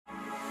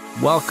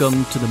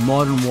Welcome to the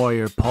Modern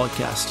Warrior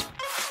podcast.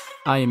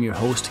 I am your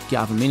host,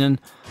 Gavin Meenan,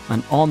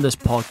 and on this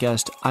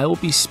podcast, I will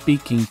be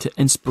speaking to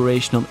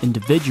inspirational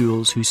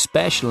individuals who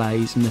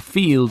specialize in the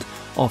field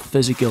of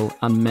physical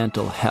and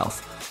mental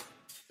health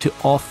to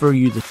offer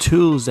you the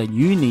tools that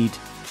you need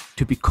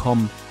to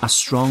become a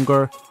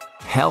stronger,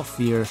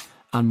 healthier,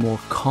 and more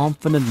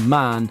confident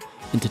man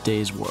in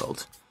today's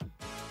world.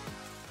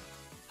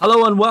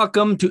 Hello and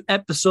welcome to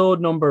episode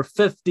number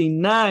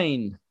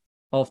 59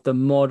 of the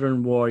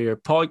Modern Warrior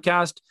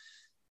podcast.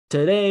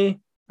 Today,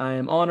 I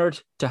am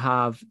honored to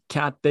have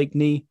Cat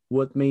Bigney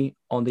with me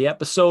on the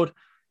episode.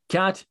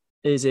 Cat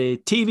is a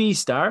TV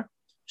star.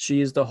 She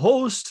is the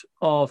host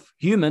of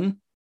Human,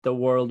 The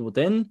World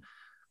Within,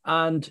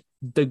 and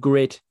The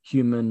Great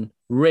Human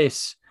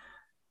Race.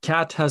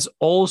 Cat has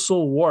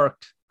also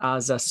worked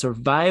as a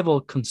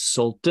survival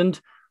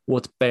consultant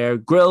with Bear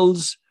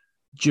Grylls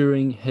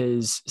during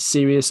his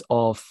series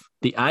of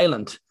The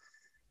Island.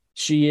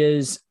 She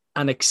is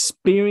an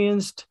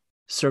experienced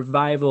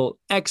survival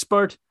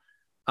expert,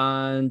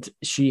 and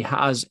she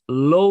has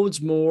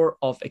loads more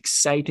of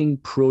exciting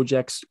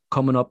projects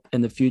coming up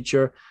in the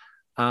future.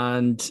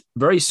 And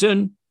very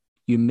soon,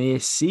 you may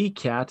see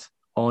Cat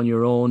on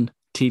your own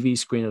TV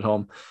screen at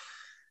home.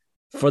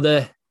 For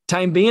the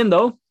time being,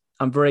 though,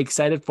 I'm very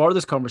excited for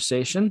this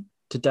conversation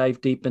to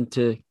dive deep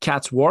into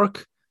Cat's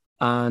work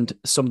and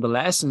some of the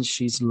lessons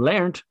she's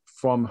learned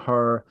from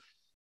her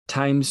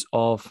times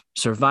of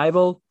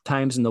survival,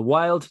 times in the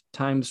wild,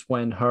 times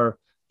when her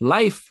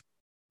life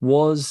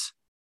was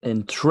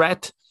in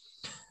threat.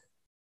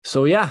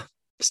 So yeah,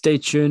 stay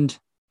tuned.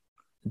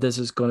 This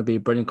is going to be a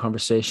brilliant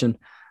conversation.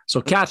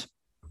 So Cat,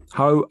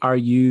 how are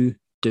you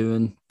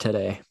doing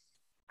today?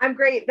 I'm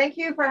great. Thank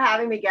you for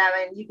having me,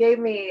 Gavin. You gave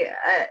me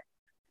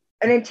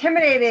an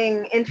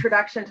intimidating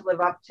introduction to live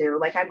up to.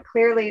 Like, I'm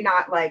clearly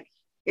not like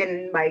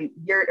in my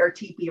yurt or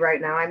teepee right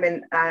now. I'm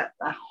in a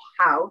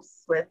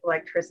house with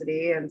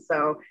electricity. And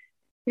so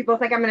people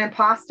think I'm an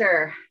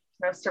imposter.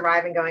 No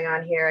surviving going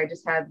on here. I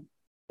just had,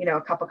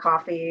 a cup of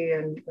coffee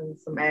and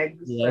some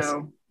eggs. Yes.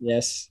 So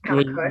Yes.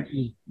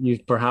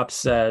 You've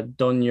perhaps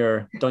done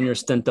your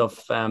stint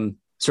of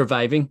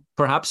surviving,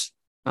 perhaps,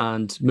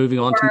 and moving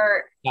on to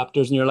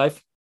chapters in your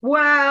life.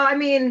 Well, I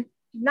mean,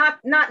 not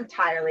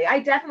entirely. I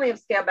definitely have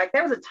scaled back.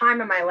 There was a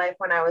time in my life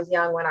when I was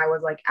young, when I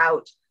was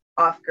out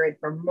off grid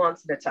for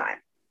months at a time.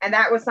 And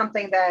that was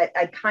something that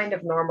I kind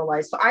of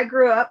normalized. So I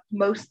grew up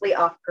mostly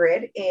off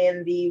grid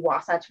in the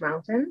Wasatch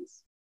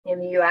Mountains in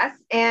the US.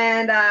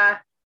 And I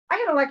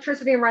had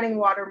electricity and running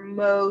water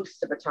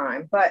most of the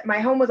time, but my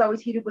home was always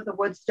heated with a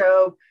wood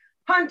stove.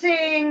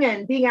 Hunting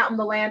and being out in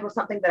the land was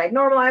something that I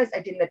normalized.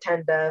 I didn't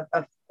attend a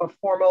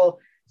formal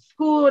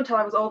school until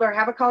I was older. I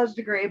have a college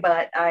degree,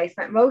 but I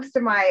spent most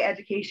of my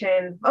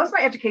education was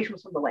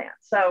from the land.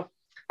 So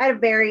I had a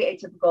very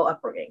atypical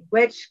upbringing,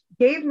 which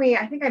gave me,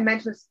 I think I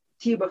mentioned this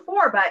to you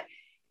before, but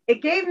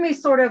it gave me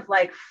sort of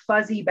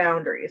fuzzy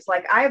boundaries.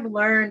 I've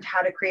learned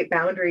how to create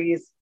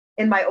boundaries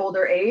in my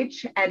older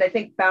age. And I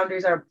think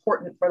boundaries are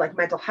important for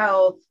mental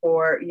health,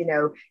 for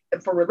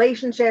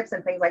relationships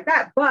and things like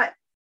that. But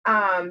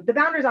the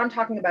boundaries I'm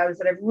talking about is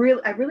that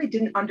I really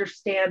didn't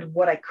understand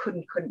what I could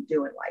and couldn't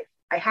do in life.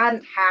 I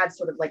hadn't had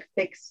sort of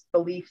fixed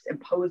beliefs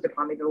imposed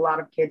upon me that a lot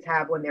of kids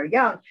have when they're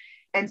young.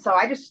 And so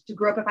I just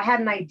grew up, if I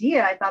had an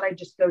idea, I thought I'd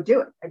just go do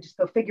it. I'd just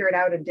go figure it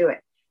out and do it,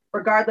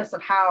 regardless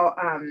of how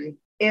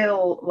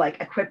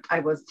equipped I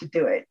was to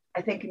do it.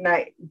 I think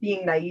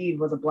being naive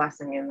was a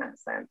blessing in that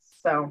sense.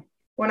 So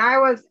when I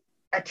was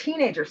a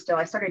teenager still,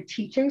 I started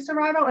teaching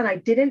survival, and I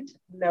didn't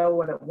know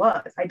what it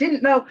was. I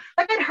didn't know,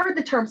 I'd heard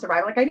the term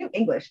survival, I knew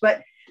English,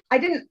 but I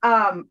didn't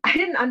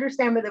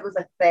understand that it was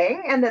a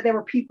thing and that there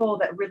were people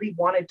that really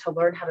wanted to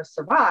learn how to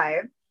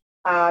survive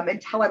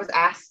until I was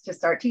asked to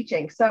start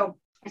teaching. So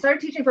I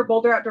started teaching for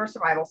Boulder Outdoor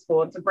Survival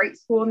School. It's a great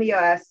school in the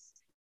US.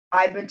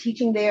 I've been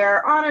teaching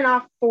there on and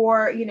off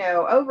for,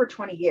 over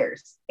 20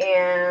 years.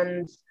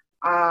 And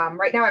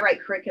right now I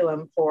write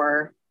curriculum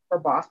for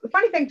BOSS. The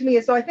funny thing to me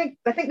is, so I think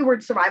the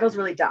word survival is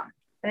really dumb.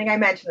 I think I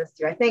mentioned this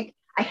too.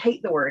 I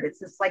hate the word. It's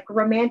this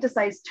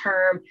romanticized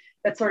term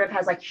that sort of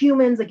has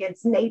humans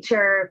against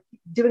nature,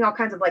 doing all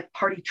kinds of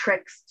party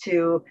tricks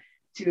to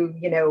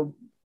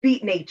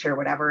beat nature,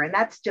 whatever. And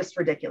that's just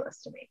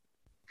ridiculous to me.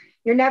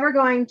 You're never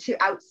going to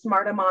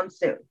outsmart a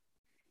monsoon.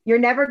 You're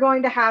never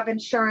going to have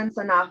insurance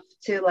enough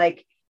to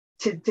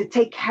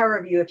take care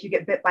of you if you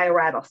get bit by a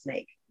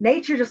rattlesnake.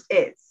 Nature just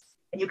is,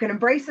 and you can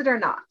embrace it or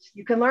not.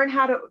 You can learn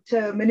how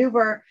to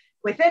maneuver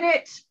within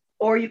it,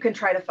 or you can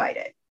try to fight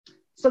it.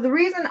 So the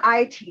reason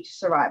I teach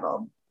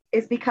survival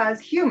is because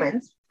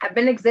humans have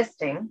been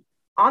existing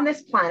on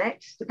this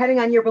planet, depending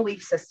on your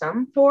belief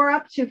system, for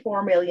up to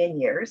 4 million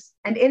years.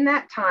 And in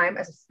that time,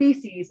 as a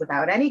species,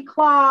 without any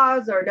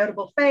claws or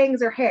notable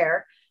fangs or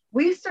hair,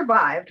 we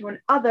survived when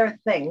other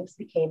things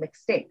became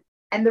extinct.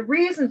 And the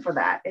reason for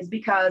that is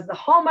because the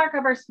hallmark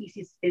of our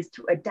species is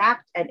to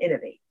adapt and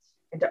innovate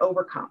and to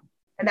overcome.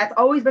 And that's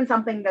always been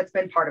something that's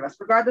been part of us,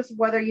 regardless of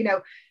whether,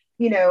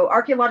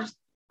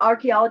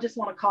 archaeologists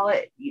want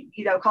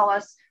to call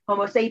us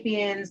Homo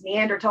sapiens,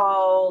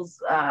 Neanderthals,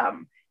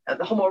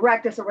 the Homo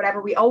erectus or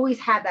whatever, we always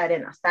had that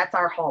in us. That's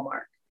our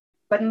hallmark.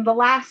 But in the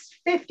last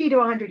 50 to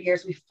 100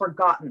 years, we've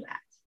forgotten that.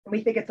 And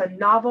we think it's a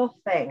novel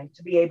thing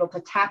to be able to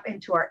tap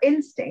into our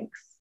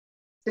instincts,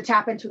 to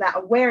tap into that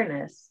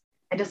awareness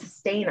and to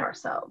sustain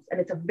ourselves. And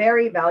it's a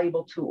very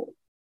valuable tool.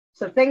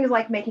 So things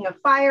like making a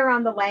fire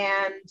on the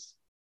land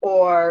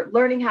or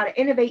learning how to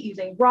innovate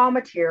using raw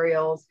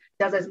materials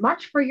does as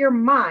much for your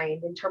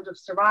mind in terms of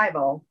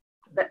survival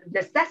that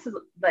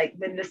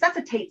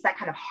necessitates that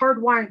kind of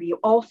hardwiring that you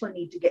also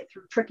need to get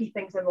through tricky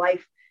things in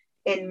life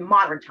in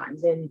modern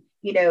times, in,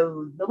 you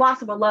know, the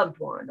loss of a loved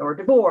one or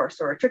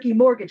divorce or a tricky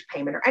mortgage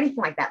payment or anything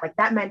like that. Like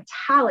that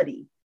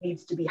mentality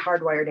needs to be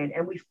hardwired in,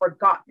 and we've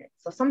forgotten it.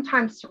 So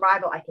sometimes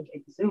survival, I think,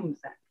 exhumes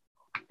that.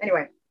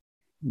 Anyway,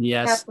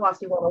 Yes. That's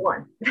philosophy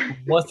 101.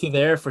 With you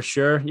there for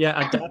sure.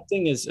 Yeah,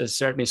 adapting is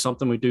certainly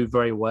something we do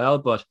very well,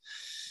 but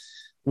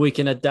we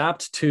can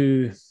adapt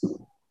to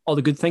all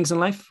the good things in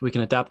life. We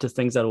can adapt to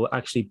things that will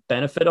actually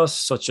benefit us,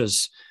 such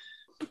as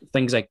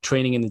things like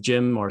training in the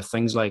gym, or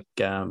things like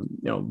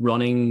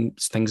running,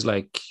 things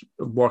like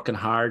working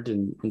hard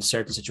in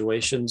certain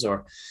situations,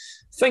 or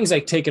things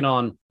like taking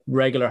on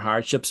regular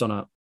hardships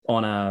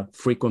on a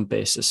frequent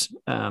basis.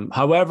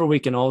 However, we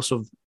can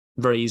also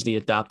very easily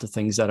adapt to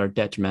things that are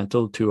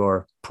detrimental to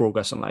our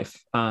progress in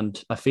life.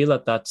 And I feel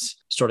that that's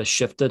sort of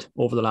shifted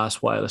over the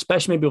last while,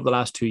 especially maybe over the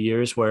last 2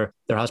 years, where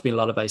there has been a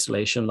lot of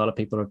isolation. A lot of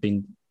people have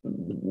been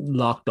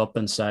locked up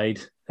inside,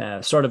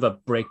 sort of a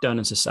breakdown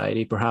in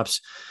society,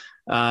 perhaps,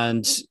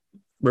 and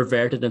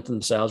reverted into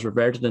themselves,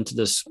 reverted into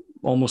this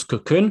almost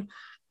cocoon.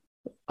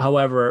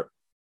 However,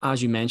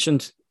 as you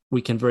mentioned,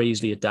 we can very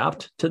easily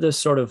adapt to this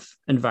sort of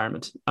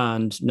environment.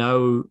 And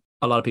now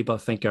a lot of people, I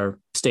think, are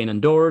staying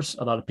indoors.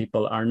 A lot of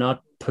people are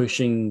not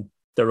pushing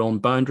their own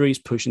boundaries,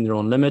 pushing their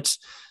own limits,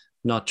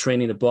 not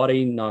training the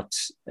body, not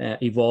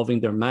evolving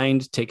their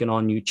mind, taking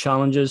on new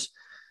challenges,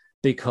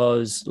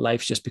 because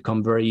life's just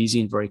become very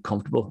easy and very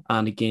comfortable.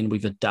 And again,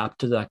 we've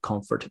adapted to that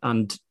comfort.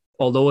 And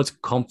although it's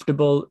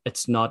comfortable,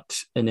 it's not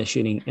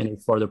initiating any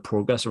further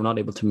progress. We're not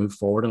able to move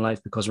forward in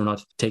life because we're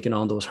not taking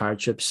on those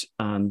hardships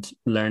and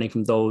learning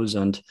from those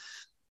and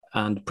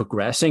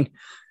progressing.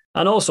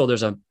 And also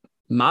there's a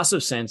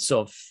massive sense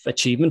of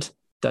achievement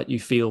that you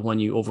feel when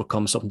you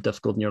overcome something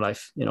difficult in your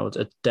life. You know,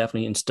 it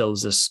definitely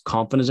instills this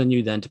confidence in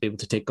you then to be able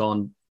to take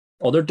on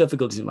other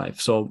difficulties in life.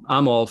 So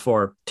I'm all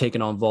for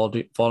taking on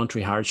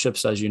voluntary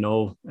hardships, as you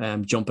know,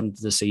 jumping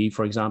into the sea,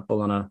 for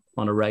example,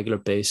 on a regular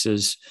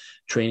basis,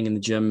 training in the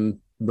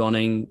gym,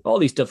 running, all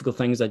these difficult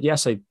things that,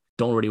 yes, I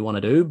don't really want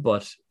to do,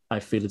 but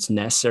I feel it's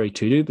necessary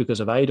to do, because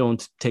if I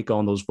don't take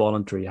on those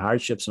voluntary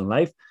hardships in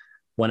life,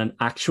 when an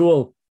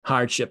actual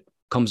hardship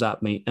comes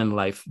at me in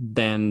life,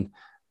 then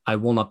I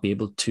will not be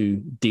able to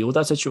deal with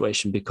that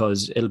situation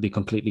because it'll be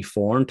completely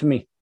foreign to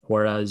me.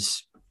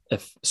 Whereas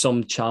if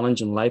some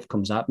challenge in life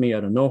comes at me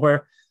out of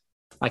nowhere,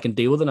 I can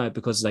deal with it now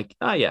because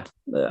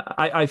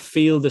I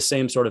feel the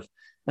same sort of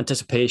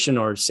anticipation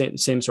or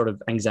same sort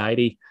of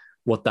anxiety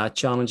what that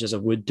challenge as I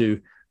would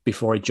do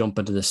before I jump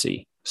into the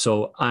sea.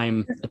 So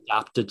I'm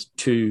adapted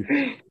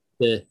to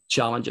the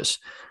challenges.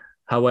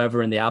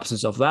 However, in the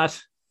absence of that,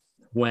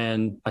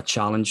 when a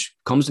challenge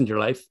comes into your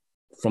life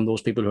from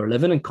those people who are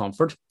living in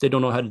comfort, they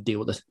don't know how to deal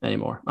with it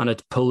anymore, and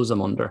it pulls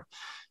them under.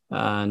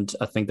 And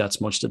I think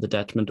that's much to the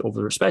detriment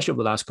especially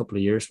over the last couple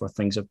of years, where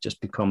things have just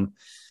become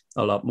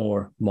a lot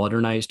more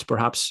modernized,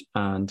 perhaps,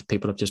 and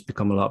people have just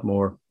become a lot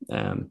more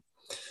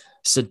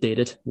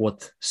sedated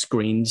with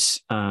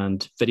screens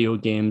and video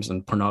games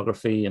and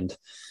pornography and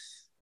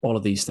all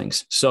of these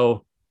things.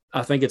 So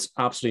I think it's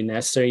absolutely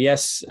necessary.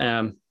 Yes,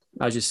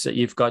 as you said,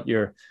 you've got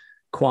your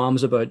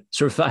qualms about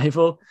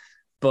survival,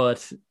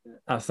 but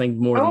I think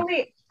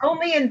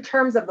only in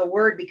terms of the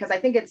word, because I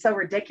think it's so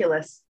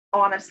ridiculous,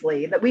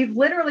 honestly, that we've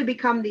literally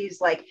become these,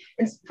 like,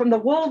 from the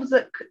wolves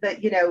that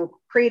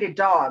created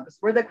dogs,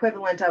 we're the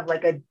equivalent of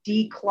like a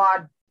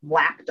declawed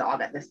lap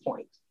dog at this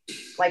point.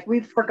 Like,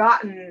 we've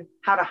forgotten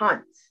how to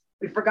hunt.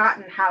 We've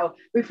forgotten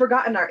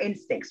our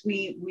instincts.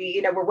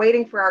 We're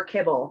waiting for our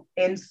kibble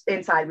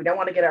inside. We don't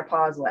want to get our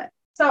paws wet.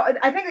 So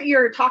I think that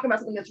you're talking about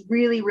something that's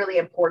really, really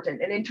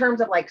important. And in terms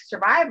of like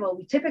survival,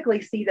 we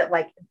typically see that,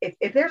 like,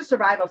 if there's a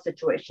survival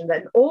situation,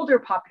 that an older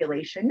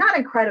population, not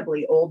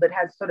incredibly old, that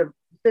has sort of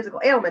physical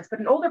ailments, but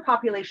an older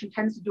population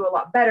tends to do a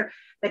lot better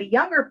than a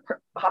younger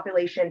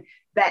population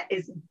that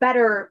is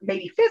better,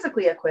 maybe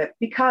physically equipped,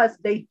 because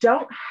they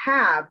don't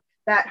have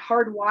that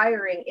hard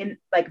wiring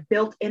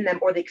built in them,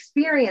 or the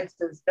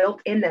experiences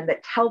built in them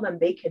that tell them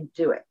they can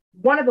do it.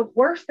 One of the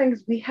worst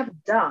things we have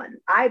done,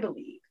 I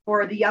believe,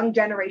 for the young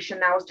generation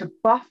now is to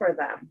buffer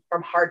them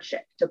from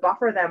hardship, to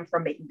buffer them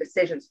from making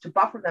decisions, to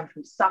buffer them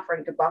from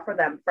suffering, to buffer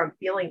them from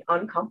feeling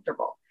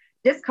uncomfortable.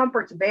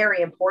 Discomfort's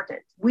very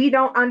important. We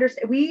don't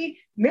understand. We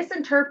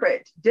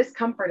misinterpret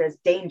discomfort as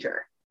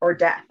danger or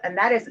death, and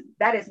that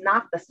is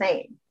not the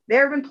same.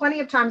 There have been plenty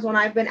of times when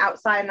I've been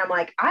outside and I'm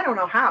like, I don't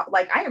know how.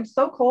 Like, I am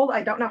so cold,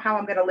 I don't know how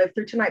I'm going to live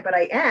through tonight, but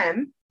I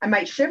am. I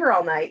might shiver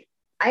all night.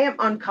 I am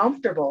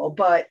uncomfortable,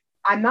 but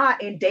I'm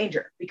not in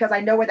danger because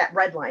I know where that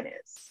red line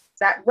is.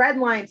 That red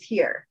line's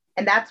here.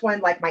 And that's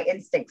when like my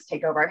instincts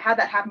take over. I've had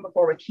that happen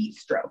before with heat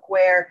stroke,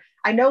 where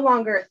I no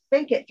longer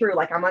think it through.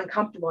 Like I'm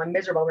uncomfortable, I'm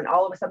miserable. And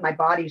all of a sudden my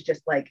body's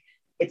just like,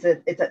 it's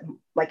a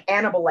like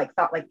animal, like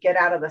thought, like get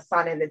out of the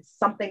sun. And it's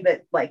something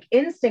that like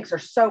instincts are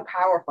so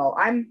powerful.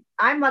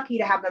 I'm lucky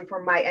to have them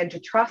from my end, to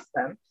trust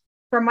them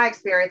from my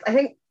experience. I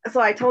think,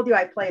 so I told you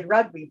I played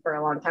rugby for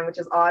a long time, which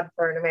is odd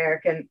for an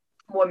American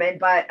woman,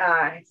 but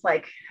it's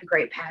like a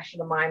great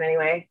passion of mine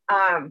anyway.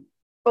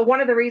 But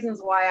one of the reasons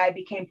why I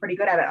became pretty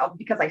good at it,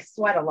 because I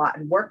sweat a lot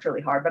and worked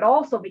really hard, but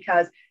also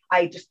because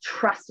I just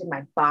trusted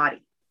my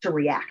body to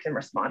react and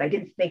respond. I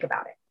didn't think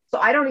about it. So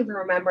I don't even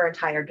remember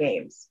entire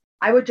games.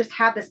 I would just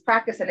have this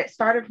practice. And it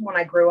started from when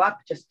I grew up,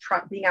 just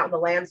being out in the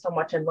land so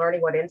much and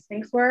learning what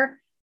instincts were,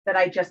 that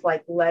I just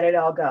like let it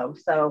all go.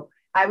 So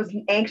I was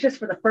anxious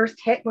for the first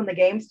hit when the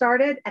game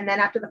started. And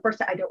then after the first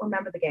hit, I don't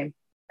remember the game.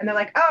 And they're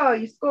like, oh,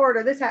 you scored,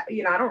 or this, I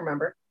don't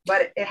remember,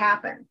 but it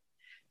happened.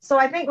 So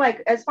I think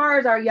like, as far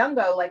as our young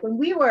go, like when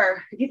we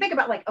were, if you think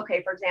about like,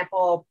 okay, for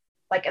example,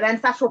 like an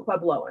ancestral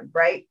Puebloan,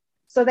 right?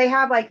 So they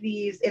have like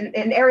these in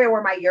an area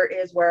where my yurt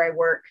is, where I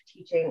work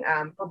teaching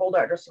for Boulder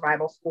Outdoor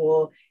Survival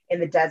School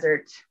in the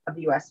desert of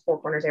the US Four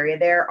Corners area.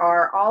 There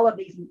are all of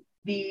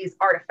these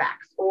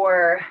artifacts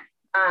or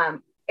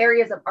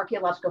areas of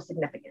archaeological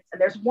significance.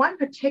 And there's one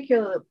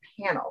particular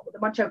panel with a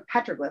bunch of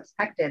petroglyphs,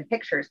 pectin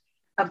pictures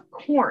of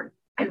corn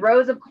and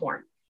rows of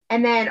corn.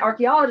 And then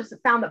archaeologists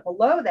have found that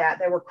below that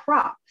there were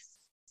crops.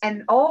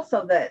 And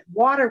also the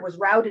water was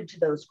routed to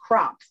those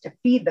crops to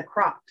feed the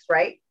crops,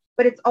 right?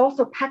 But it's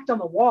also pecked on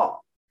the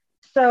wall.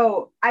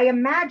 So I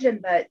imagine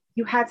that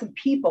you had some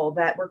people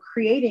that were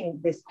creating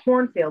this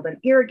cornfield and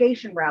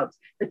irrigation routes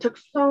that took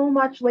so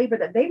much labor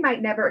that they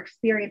might never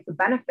experience the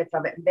benefits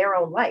of it in their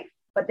own life.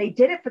 But they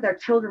did it for their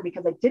children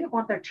because they didn't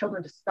want their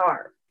children to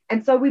starve.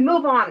 And so you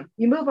move on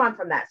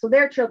from that. So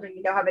their children,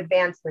 have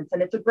advancements,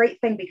 and it's a great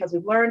thing because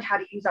we've learned how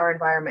to use our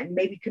environment and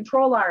maybe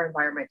control our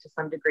environment to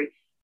some degree.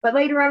 But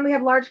later on, we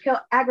have large scale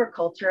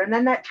agriculture, and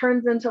then that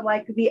turns into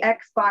like the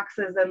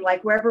Xboxes and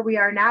like wherever we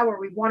are now, where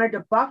we wanted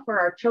to buffer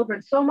our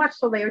children so much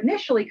so they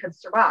initially could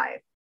survive.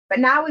 But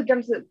now we've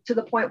done to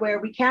the point where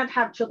we can't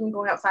have children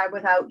going outside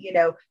without,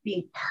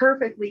 being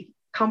perfectly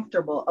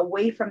comfortable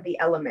away from the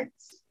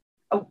elements,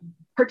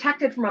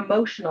 protected from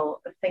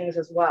emotional things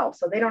as well.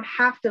 So they don't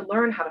have to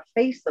learn how to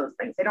face those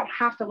things. They don't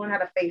have to learn how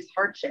to face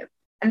hardship.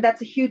 And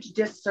that's a huge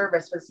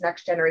disservice for this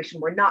next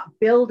generation. We're not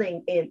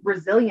building in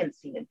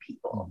resiliency in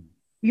people.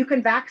 You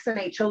can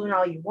vaccinate children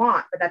all you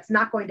want, but that's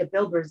not going to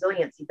build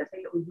resiliency, the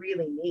thing that we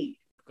really need.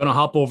 Going to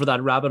hop over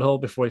that rabbit hole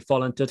before we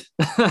fall into it.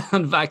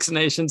 And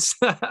vaccinations.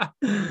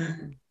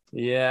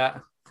 Yeah.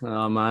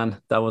 Oh,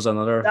 man. That was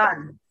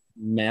another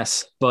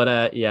mess.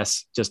 But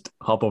yes, just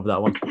hop over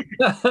that one.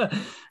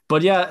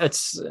 But yeah,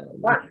 it's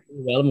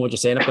well, what you're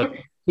saying. I've got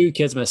 2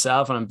 kids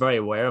myself, and I'm very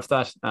aware of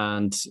that.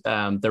 And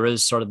there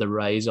is sort of the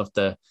rise of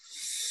the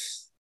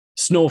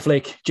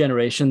snowflake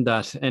generation,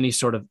 that any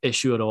sort of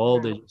issue at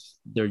all,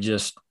 they're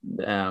just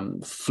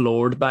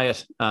floored by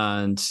it,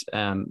 and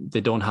they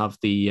don't have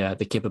the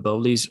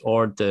capabilities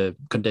or the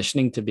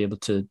conditioning to be able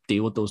to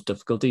deal with those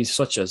difficulties,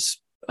 such as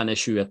an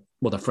issue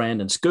with a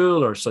friend in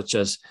school, or such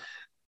as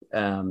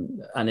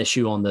an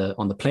issue on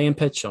the playing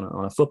pitch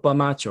on a football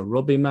match or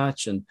rugby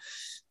match, and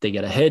they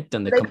get a hit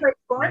and they play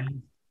sports.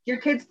 Your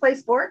kids play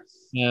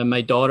sports? My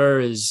daughter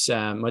is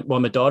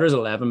my daughter's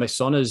 11.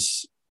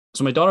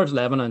 My daughter's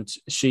 11, and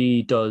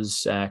she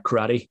does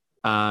karate,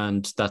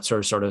 and that's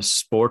her sort of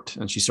sport,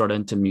 and she's sort of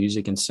into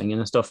music and singing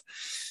and stuff.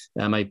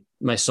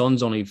 My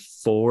son's only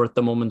 4 at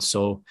the moment,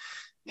 so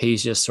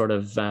he's just sort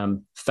of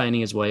finding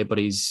his way, but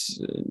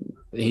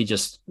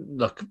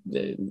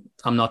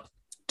I'm not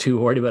too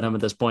worried about him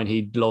at this point.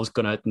 He loves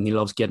going out and he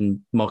loves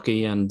getting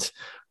mucky and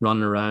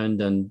running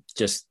around and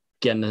just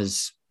getting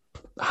his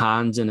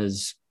hands in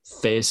his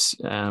face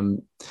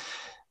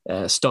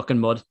stuck in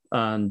mud,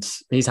 and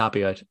he's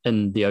happy out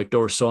in the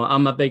outdoors. So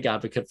I'm a big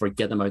advocate for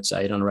getting them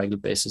outside on a regular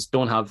basis.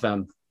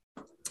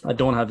 I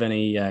don't have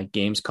any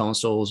games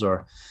consoles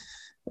or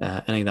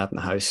anything like that in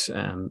the house.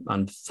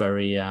 I'm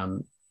very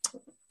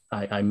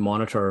I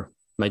monitor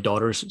my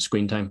daughter's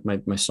screen time.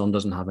 My son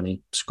doesn't have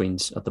any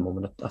screens at the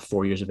moment at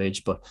 4 years of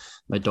age, but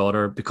my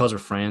daughter, because her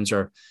friends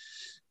are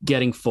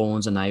getting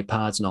phones and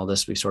iPads and all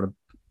this, we sort of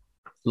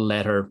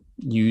let her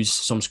use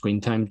some screen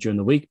time during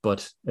the week,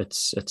 but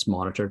it's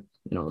monitored,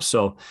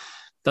 so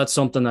that's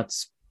something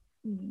that's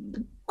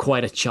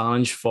quite a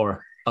challenge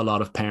for a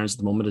lot of parents at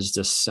the moment, is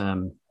this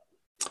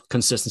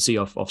consistency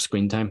of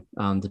screen time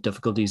and the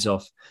difficulties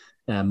of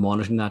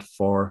monitoring that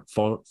for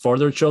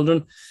their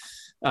children.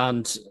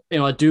 And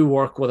I do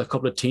work with a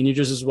couple of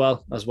teenagers as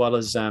well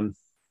as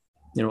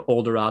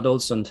older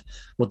adults, and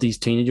with these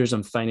teenagers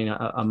I'm finding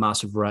a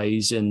massive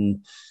rise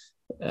in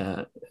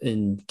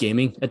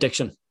gaming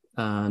addiction.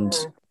 And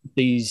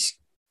these,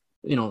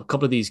 a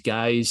couple of these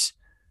guys,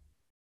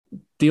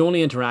 the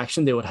only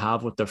interaction they would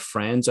have with their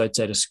friends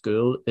outside of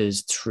school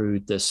is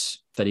through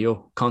this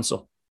video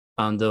console,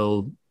 and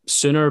they'll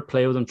sooner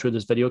play with them through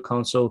this video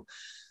console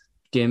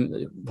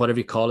game, whatever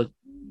you call it,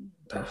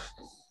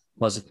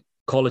 was it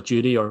Call of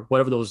Duty or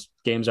whatever those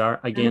games are.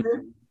 Again,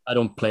 I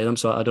don't play them,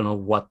 so I don't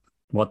know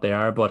what they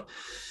are, but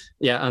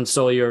yeah. And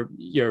so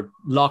you're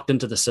locked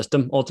into the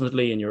system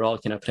ultimately, and you're all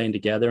kind of playing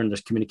together, and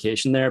there's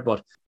communication there.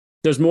 But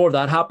there's more of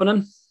that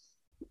happening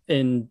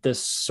in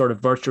this sort of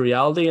virtual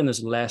reality, and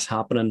there's less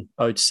happening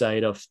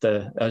outside of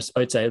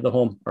the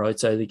home or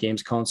outside of the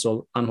games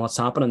console. And what's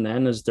happening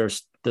then is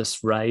there's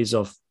this rise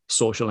of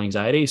social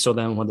anxiety. So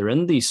then when they're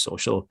in these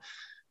social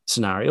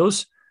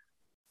scenarios,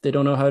 they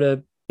don't know how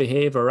to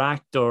behave or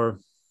act or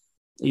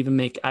even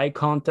make eye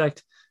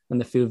contact, and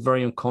they feel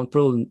very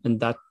uncomfortable in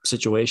that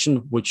situation,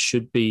 which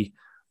should be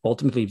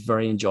ultimately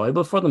very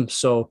enjoyable for them.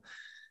 So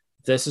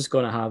this is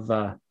going to have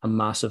a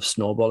massive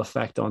snowball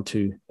effect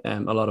onto a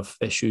lot of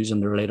issues in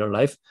their later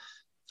life.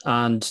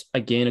 And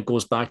again, it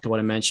goes back to what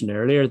I mentioned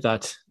earlier,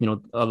 that, you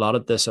know, a lot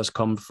of this has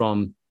come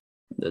from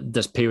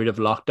this period of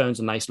lockdowns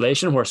and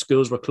isolation, where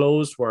schools were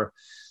closed, where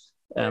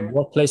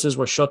workplaces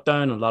were shut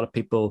down. A lot of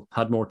people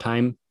had more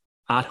time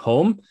at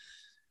home,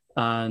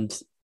 and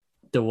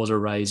there was a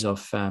rise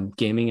of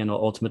gaming and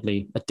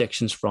ultimately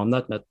addictions from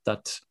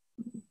that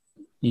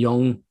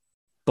young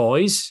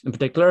boys in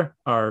particular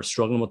are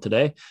struggling with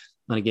today.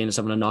 And again, it's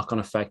having a knock-on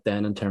effect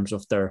then in terms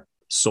of their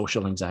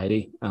social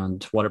anxiety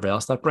and whatever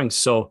else that brings.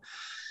 So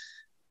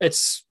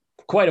it's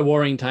quite a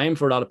worrying time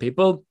for a lot of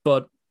people.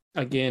 But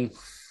again,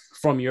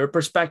 from your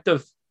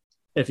perspective,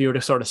 if you were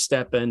to sort of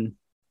step in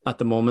at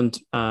the moment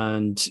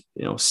and,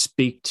 you know,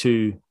 speak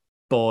to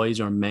boys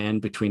or men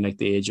between like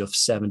the age of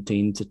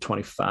 17 to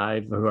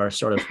 25 who are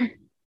sort of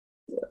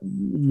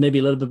maybe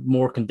a little bit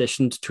more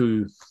conditioned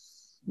to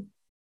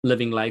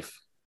living life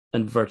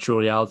in virtual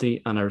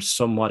reality and are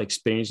somewhat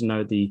experiencing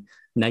now the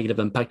negative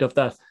impact of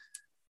that,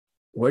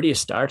 where do you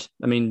start?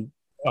 I mean,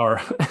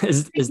 or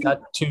is that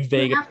too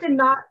vague? You have to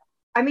not,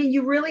 I mean,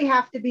 you really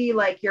have to be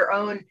like your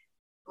own,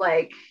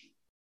 like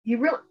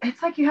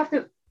it's like you have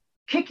to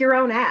kick your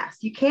own ass.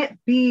 You can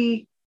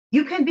be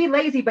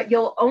lazy, but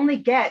you'll only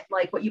get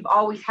like what you've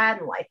always had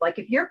in life. Like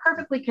if you're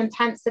perfectly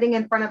content sitting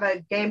in front of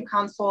a game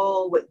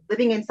console,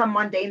 living in some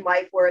mundane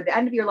life where the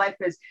end of your life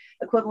is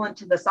equivalent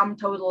to the sum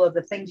total of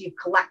the things you've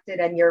collected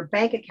and your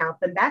bank account,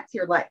 then that's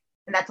your life.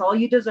 And that's all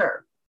you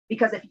deserve.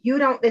 Because if you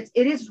don't, it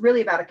is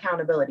really about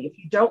accountability. If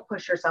you don't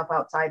push yourself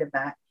outside of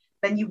that,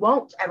 then you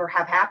won't ever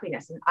have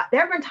happiness. And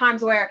there have been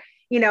times where,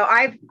 you know,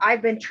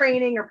 I've been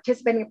training or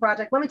participating in a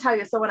project. Let me tell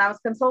you. So when I was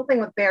consulting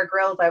with Bear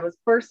Grylls, I was,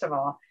 first of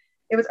all,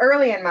 it was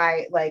early in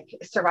my like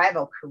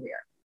survival career.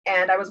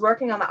 And I was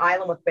working on the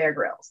island with Bear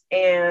Grylls.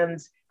 And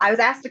I was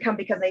asked to come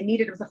because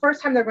it was the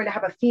first time they were going to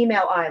have a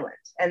female island.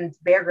 And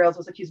Bear Grylls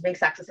was accused of being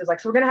sexist. He was like,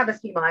 so we're going to have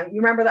this female island.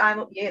 You remember the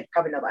island? You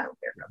probably know the island,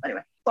 Bear Grylls.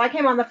 Anyway, so I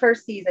came on the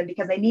first season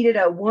because they needed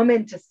a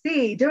woman to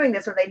see doing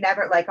this, or they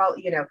never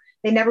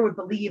they never would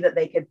believe that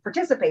they could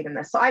participate in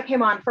this. So I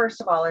came on,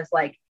 first of all, as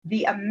like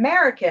the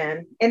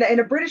American, in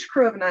a British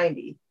crew of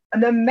 90,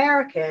 an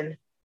American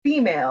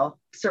female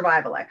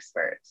survival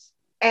expert.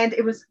 And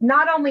it was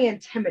not only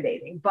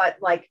intimidating, but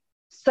like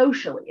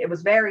socially, it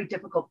was very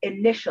difficult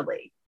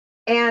initially.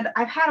 And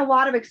I've had a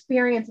lot of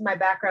experience in my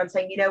background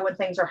saying, you know, when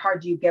things are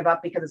hard, you give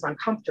up because it's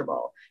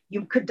uncomfortable.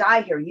 You could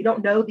die here. You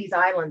don't know these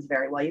islands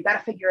very well. You got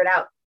to figure it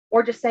out.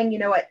 Or just saying, you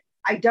know what,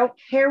 I don't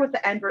care what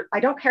the end, I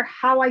don't care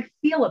how I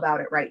feel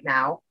about it right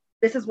now.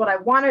 This is what I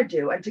want to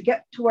do. And to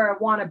get to where I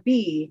want to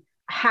be,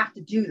 I have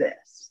to do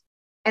this.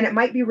 And it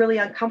might be really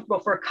uncomfortable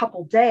for a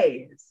couple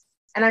days.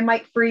 And I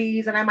might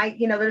freeze, and I might,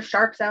 you know, there's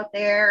sharks out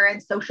there,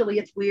 and socially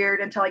it's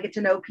weird until I get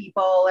to know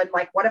people. And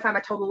like, what if I'm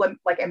a total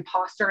like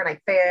imposter and I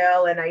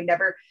fail and I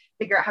never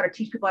figure out how to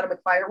teach people how to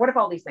make fire? What if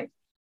all these things?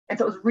 And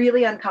so it was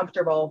really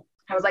uncomfortable.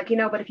 I was like, you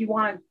know, but if you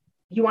want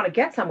to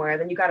get somewhere,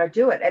 then you got to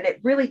do it. And it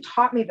really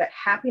taught me that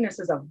happiness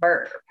is a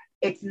verb.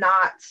 It's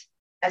not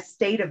a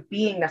state of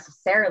being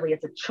necessarily.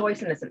 It's a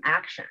choice and it's an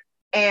action.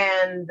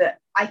 And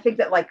I think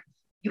that like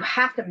you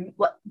have to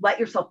let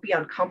yourself be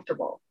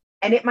uncomfortable.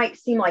 And it might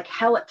seem like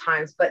hell at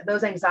times, but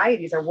those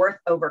anxieties are worth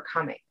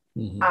overcoming.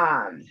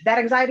 Mm-hmm. That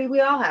anxiety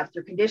we all have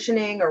through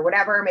conditioning or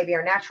whatever, maybe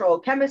our natural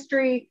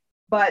chemistry,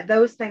 but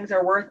those things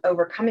are worth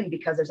overcoming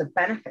because there's a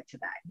benefit to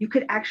that. You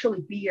could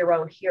actually be your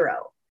own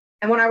hero.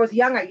 And when I was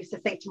young, I used to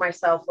think to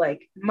myself,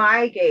 like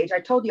my gauge,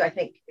 I told you, I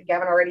think,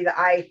 Gavin, already,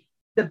 that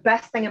the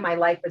best thing in my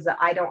life is that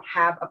I don't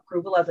have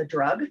approval as a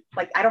drug.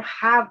 Like I don't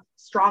have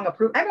strong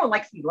approval. Everyone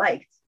likes to be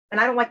liked,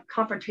 and I don't like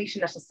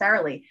confrontation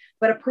necessarily,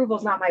 but approval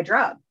is not my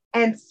drug.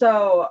 And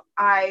so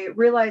I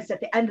realized at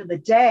the end of the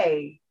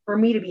day, for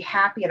me to be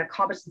happy and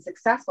accomplished and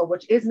successful,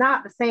 which is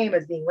not the same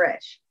as being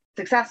rich,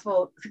 success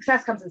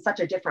comes in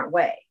such a different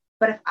way.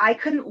 But if I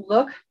couldn't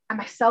look at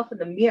myself in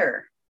the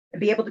mirror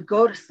and be able to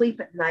go to sleep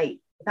at night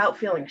without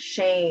feeling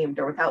ashamed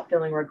or without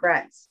feeling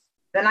regrets,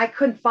 then I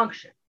couldn't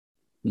function.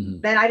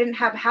 Mm-hmm. Then I didn't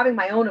having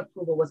my own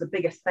approval was the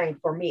biggest thing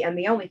for me, and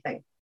the only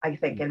thing I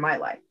think in my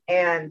life.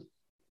 And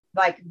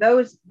like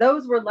those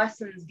were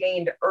lessons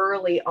gained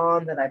early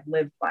on that I've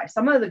lived by.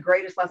 Some of the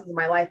greatest lessons in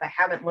my life I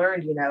haven't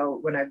learned, you know,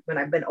 when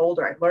I've been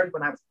older. I've learned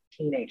when I was a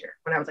teenager,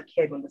 when I was a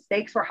kid, when the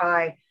stakes were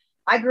high.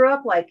 I grew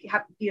up like,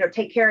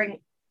 taking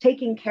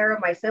taking care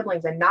of my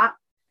siblings and not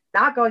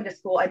going to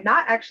school and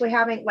not actually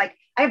having, like,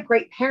 I have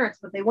great parents,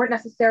 but they weren't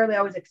necessarily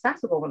always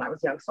accessible when I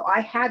was young. So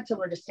I had to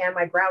learn to stand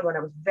my ground when I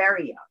was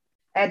very young.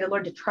 I had to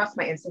learn to trust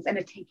my instincts and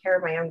to take care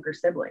of my younger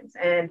siblings.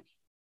 And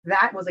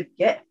that was a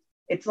gift.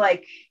 It's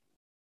like,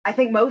 I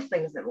think most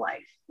things in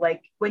life,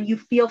 like when you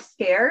feel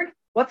scared,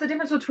 what's the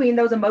difference between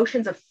those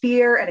emotions of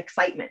fear and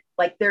excitement?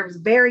 Like they're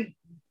very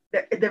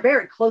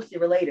closely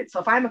related. So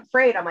if I'm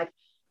afraid, I'm like,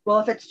 well,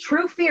 if it's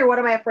true fear, what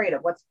am I afraid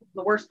of? What's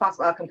the worst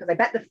possible outcome? Because I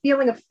bet the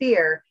feeling of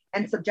fear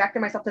and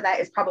subjecting myself to that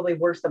is probably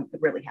worse than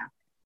could really happen,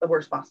 the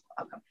worst possible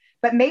outcome.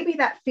 But maybe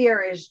that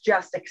fear is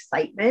just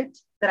excitement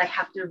that I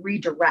have to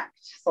redirect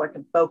so I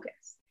can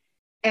focus.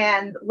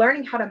 And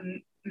learning how to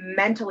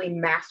mentally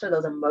master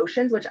those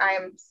emotions, which I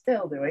am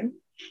still doing.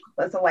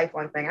 That's a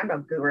lifelong thing. I'm no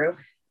guru.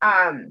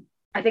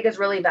 I think is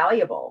really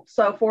valuable.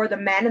 So for the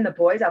men and the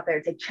boys out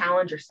there, to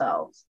challenge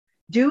yourselves,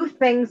 do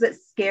things that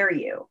scare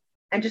you.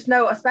 And just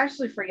know,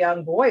 especially for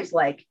young boys,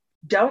 like,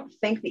 don't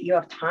think that you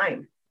have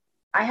time.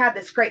 I had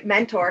this great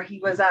mentor. He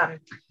was,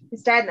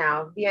 he's dead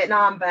now,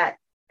 Vietnam vet.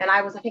 And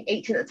I was, I think,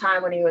 18 at the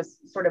time when he was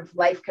sort of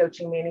life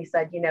coaching me. And he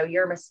said, you know,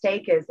 your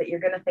mistake is that you're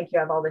going to think you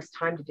have all this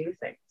time to do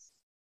things.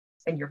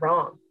 And you're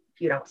wrong. If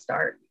you don't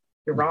start,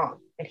 you're wrong.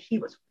 And he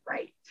was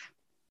right.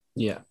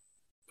 Yeah.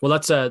 Well,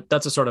 that's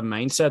a sort of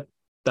mindset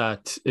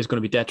that is going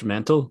to be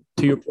detrimental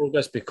to your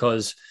progress,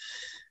 because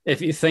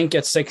if you think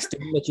at 16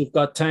 that you've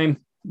got time,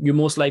 you're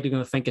most likely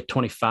going to think at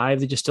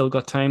 25 that you still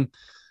got time.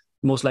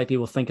 Most likely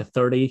will think at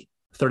 30,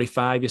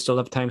 35, you still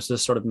have time. So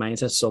this sort of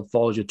mindset sort of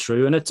follows you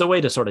through. And it's a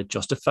way to sort of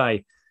justify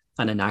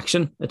an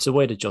inaction. It's a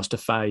way to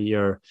justify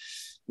your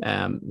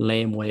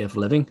lame way of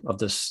living, of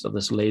this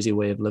lazy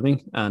way of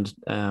living. And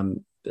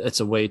it's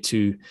a way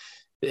to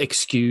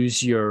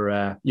excuse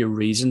your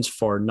reasons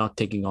for not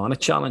taking on a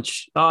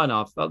challenge. Oh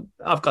no,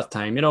 I've got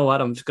time. You know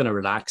what? I'm just going to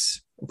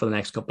relax for the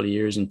next couple of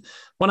years. And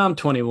when I'm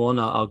 21,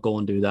 I'll go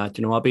and do that.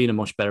 You know, I'll be in a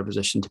much better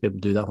position to be able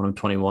to do that when I'm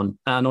 21.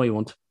 I know you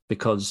won't,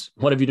 because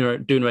whatever you're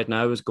doing right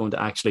now is going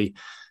to actually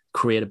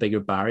create a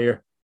bigger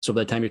barrier. So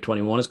by the time you're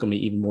 21, it's going to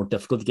be even more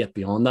difficult to get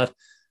beyond that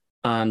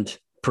and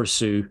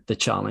pursue the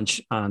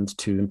challenge and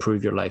to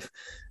improve your life.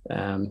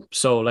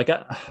 So like,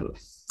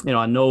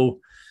 I know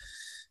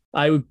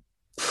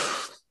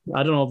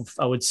I don't know if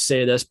I would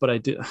say this, but I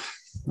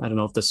don't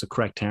know if this is a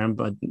correct term,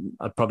 but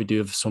I probably do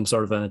have some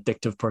sort of an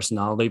addictive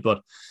personality,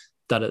 but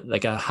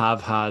like I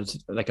have had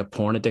like a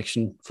porn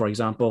addiction, for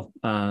example.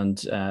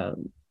 And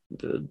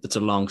it's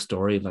a long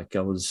story. Like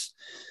I was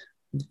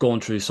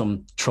going through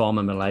some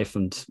trauma in my life,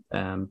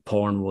 and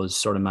porn was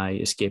sort of my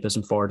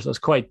escapism for it. So I was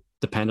quite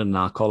dependent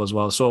on alcohol as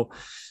well. So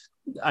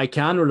I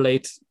can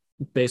relate.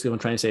 Basically, what I'm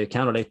trying to say, I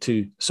can relate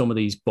to some of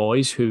these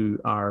boys who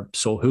are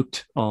so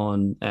hooked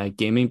on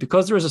gaming,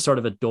 because there is a sort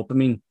of a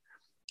dopamine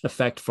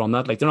effect from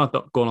that. Like they're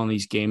not going on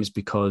these games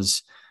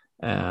because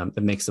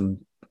it makes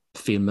them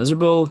feel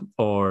miserable,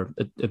 or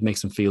it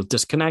makes them feel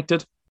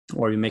disconnected,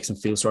 or it makes them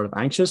feel sort of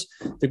anxious.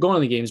 They're going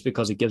on the games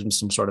because it gives them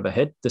some sort of a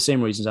hit. The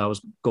same reasons I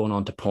was going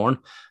on to porn,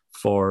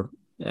 for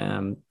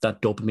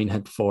that dopamine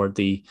hit, for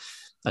the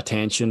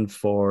attention,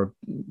 for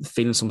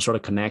feeling some sort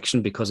of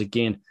connection. Because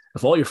again,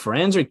 if all your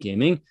friends are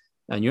gaming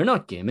and you're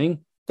not gaming,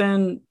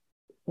 then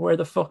where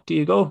the fuck do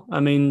you go? I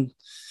mean,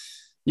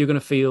 you're going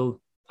to feel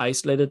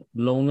isolated,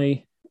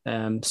 lonely,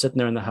 sitting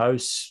there in the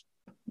house.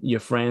 Your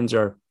friends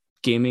are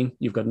gaming.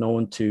 You've got no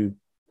one to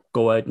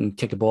go out and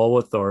kick a ball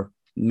with, or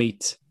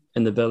meet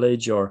in the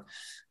village, or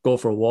go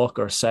for a walk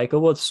or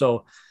cycle with.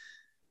 So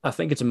I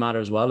think it's a matter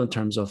as well in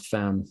terms of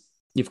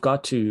you've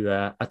got to,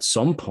 at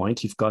some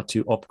point, you've got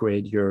to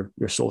upgrade your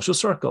social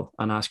circle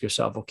and ask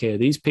yourself, okay,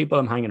 these people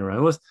I'm hanging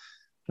around with,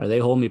 are they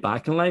holding me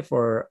back in life,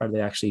 or are they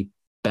actually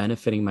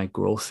benefiting my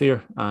growth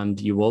here? And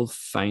you will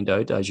find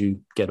out as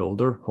you get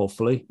older,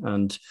 hopefully,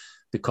 and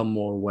become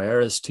more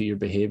aware as to your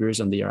behaviors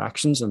and your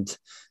actions and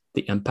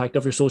the impact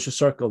of your social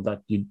circle,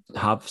 that you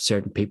have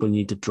certain people you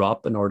need to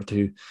drop in order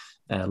to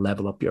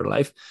level up your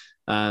life.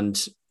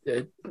 And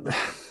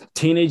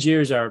teenage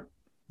years are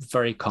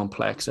very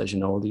complex, as you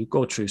know. You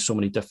go through so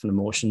many different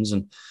emotions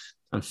and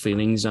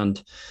feelings,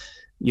 and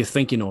you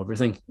think you know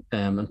everything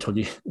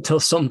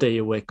until someday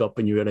you wake up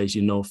and you realize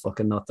you know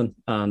fucking nothing.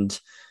 And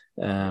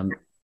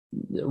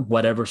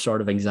whatever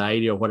sort of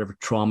anxiety or whatever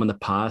trauma in the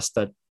past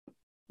that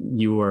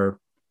you were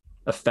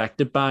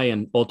affected by,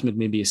 and ultimately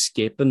maybe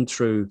escaping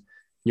through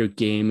your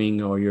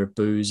gaming or your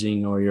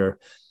boozing or your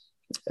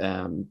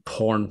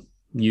porn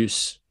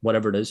use,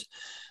 whatever it is,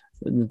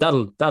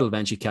 that'll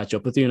eventually catch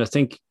up with you. And I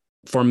think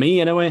for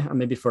me anyway, and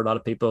maybe for a lot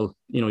of people,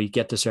 you know, you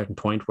get to a certain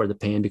point where the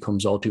pain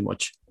becomes all too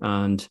much,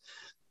 and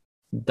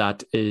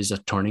that is a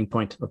turning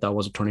point. That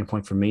was a turning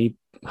point for me.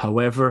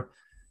 However,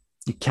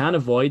 you can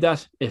avoid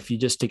that if you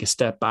just take a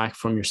step back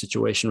from your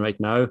situation right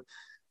now,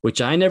 which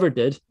I never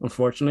did,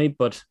 unfortunately,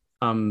 but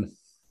I'm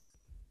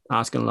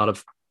asking a lot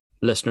of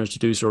listeners to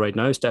do so right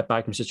now. Step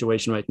back from your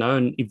situation right now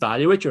and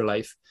evaluate your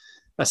life,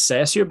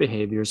 assess your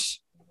behaviors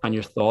and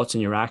your thoughts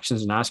and your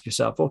actions, and ask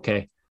yourself,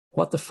 okay,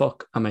 what the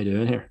fuck am I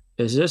doing here?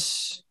 Is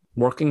this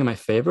working in my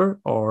favor,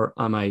 or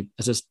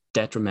is this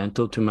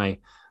detrimental to my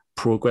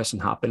progress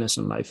and happiness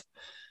in life.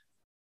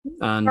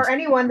 And for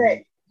anyone that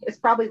is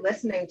probably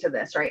listening to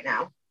this right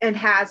now and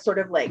has sort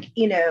of like,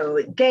 you know,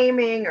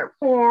 gaming or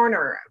porn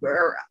or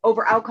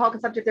over alcohol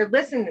consumption, if they're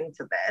listening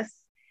to this,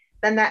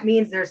 then that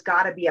means there's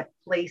got to be a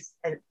place,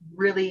 a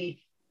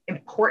really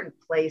important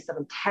place of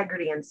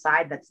integrity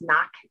inside that's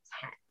not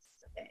content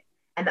with it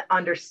and that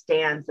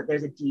understands that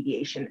there's a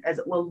deviation, as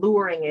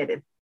alluring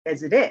it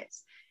as it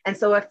is. And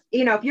so if,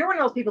 you know, if you're one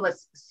of those people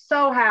that's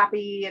so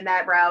happy in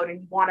that route and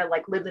you want to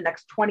like live the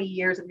next 20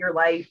 years of your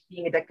life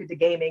being addicted to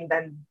gaming,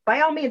 then by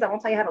all means, I won't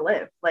tell you how to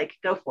live, like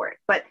go for it.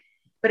 But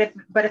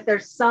if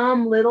there's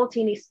some little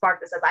teeny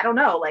spark that says, I don't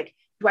know, like,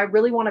 do I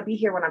really want to be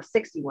here when I'm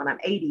 60, when I'm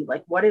 80?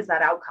 Like, what is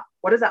that outcome?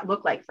 What does that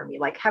look like for me?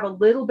 Like, have a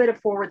little bit of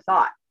forward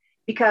thought,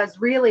 because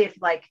really, if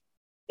like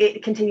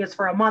it continues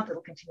for a month,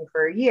 it'll continue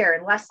for a year,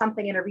 unless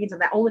something intervenes.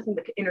 And the only thing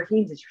that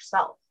intervenes is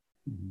yourself.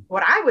 Mm-hmm.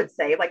 What I would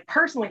say, like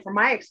personally, from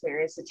my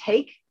experience,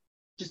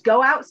 just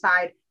go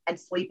outside and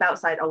sleep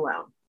outside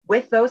alone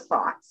with those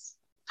thoughts,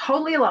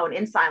 totally alone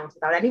in silence,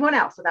 without anyone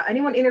else, without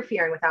anyone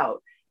interfering,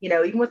 without, you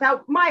know, even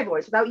without my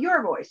voice, without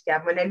your voice,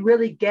 Gavin, and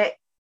really get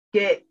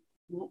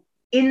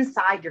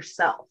inside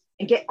yourself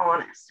and get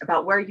honest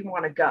about where you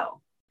want to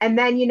go. And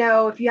then, you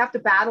know, if you have to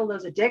battle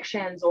those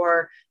addictions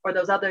or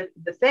those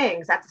the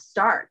things, that's a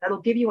start.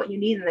 That'll give you what you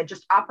need. And then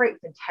just operate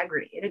with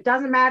integrity. And it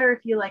doesn't matter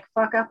if you like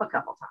fuck up a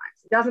couple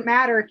times. It doesn't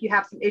matter if you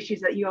have some issues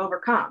that you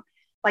overcome.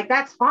 Like,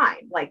 that's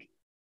fine. Like,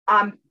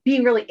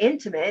 being really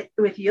intimate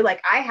with you,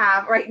 like I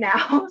have right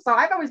now. So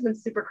I've always been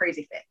super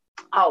crazy fit.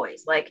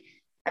 Always. Like,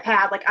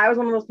 I was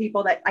one of those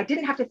people that I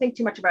didn't have to think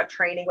too much about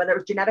training, whether it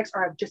was genetics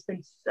or I've just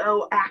been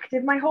so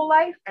active my whole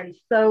life. And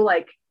so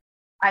like,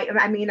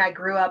 I mean, I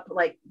grew up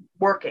like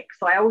working.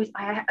 So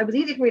it was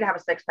easy for me to have a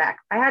six pack.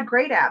 I had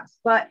great abs,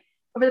 but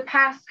over the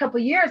past couple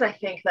of years, I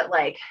think that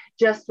like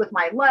just with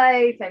my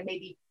life and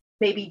maybe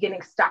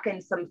getting stuck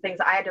in some things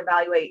I had to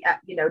evaluate,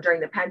 you know, during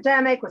the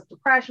pandemic with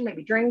depression,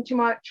 maybe drinking too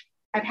much.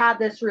 I've had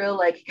this real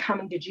like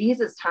coming to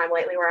Jesus time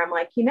lately where I'm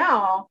like, you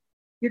know,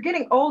 you're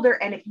getting older.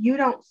 And if you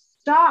don't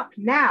stop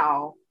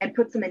now and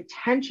put some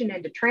intention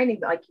into training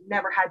that like you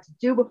never had to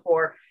do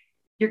before,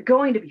 you're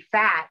going to be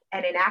fat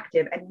and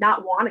inactive and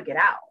not want to get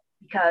out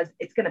because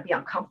it's going to be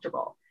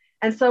uncomfortable.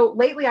 And so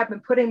lately I've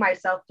been putting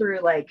myself through,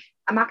 like,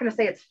 I'm not going to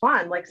say it's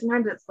fun. Like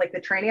sometimes it's like the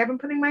training I've been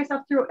putting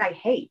myself through, I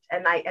hate,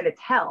 and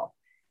it's hell.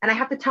 And I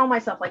have to tell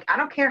myself, like, I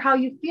don't care how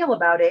you feel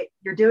about it.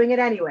 You're doing it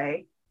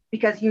anyway,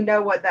 because you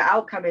know what the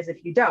outcome is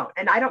if you don't.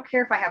 And I don't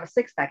care if I have a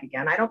six pack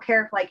again. I don't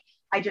care if like,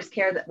 I just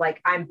care that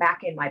like I'm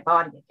back in my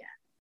body again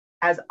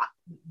as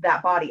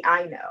that body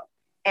I know.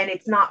 And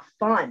it's not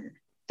fun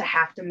to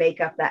have to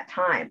make up that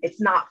time. It's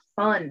not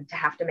fun to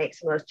have to make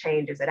some of those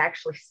changes. It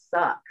actually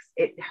sucks.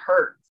 It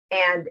hurts.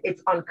 And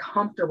it's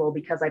uncomfortable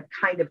because I've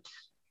kind of,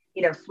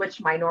 you know,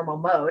 switched my normal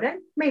mode, and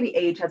maybe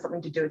age has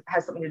something to do with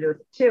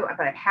it too,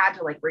 but I've had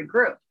to like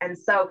regroup. And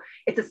so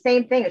it's the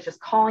same thing. It's just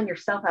calling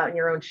yourself out in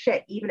your own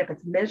shit, even if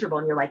it's miserable.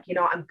 And you're like, you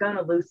know, I'm going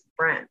to lose some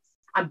friends.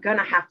 I'm going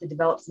to have to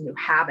develop some new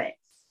habits.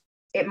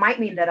 It might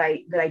mean that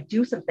I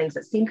do some things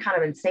that seem kind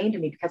of insane to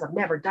me because I've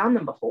never done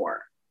them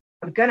before.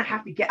 I'm going to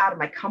have to get out of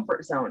my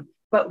comfort zone.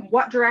 But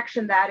what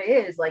direction that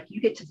is, like,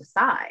 you get to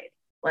decide.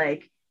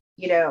 Like,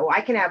 you know, I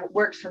can have what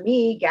works for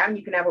me, Gavin,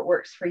 you can have what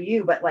works for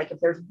you. But like,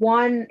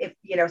 if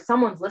you know,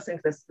 someone's listening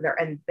to this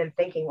and been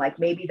thinking like,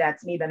 maybe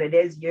that's me, then it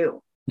is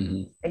you.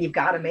 Mm-hmm. And you've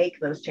got to make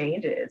those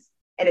changes.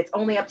 And it's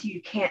only up to you.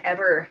 You can't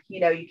ever,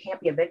 you know, you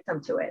can't be a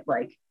victim to it.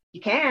 Like,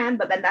 you can,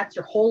 but then that's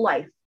your whole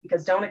life,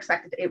 because don't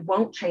expect it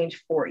won't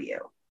change for you.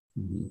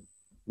 Mm-hmm.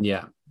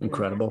 Yeah,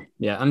 incredible.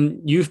 Yeah.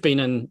 And you've been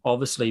in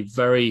obviously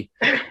very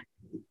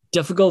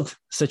difficult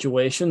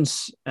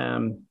situations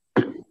in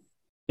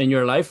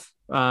your life.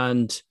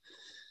 And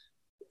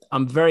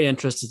I'm very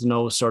interested to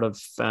know sort of,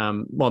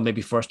 well,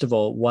 maybe first of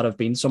all, what have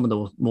been some of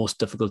the most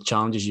difficult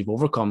challenges you've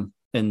overcome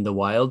in the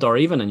wild or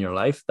even in your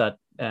life that,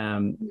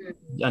 and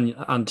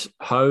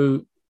how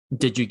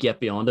did you get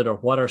beyond it, or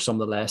what are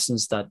some of the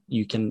lessons that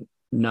you can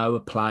now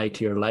apply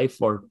to your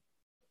life, or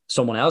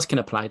someone else can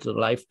apply to their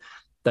life,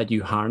 that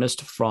you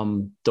harnessed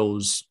from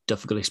those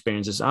difficult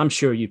experiences? I'm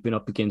sure you've been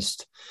up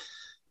against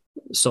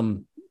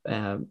some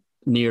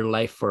near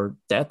life or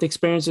death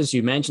experiences.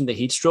 You mentioned the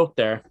heat stroke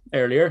there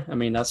earlier. I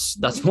mean,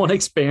 that's one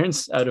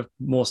experience out of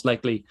most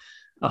likely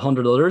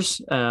 100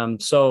 others.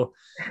 So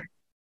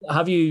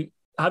have you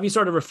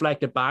sort of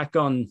reflected back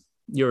on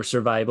your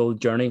survival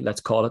journey,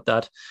 let's call it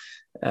that,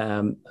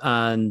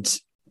 and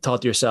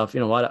thought to yourself,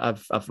 you know what,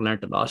 I've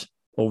learned a lot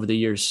over the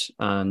years,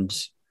 and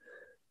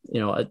you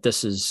know,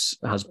 this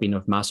has been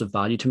of massive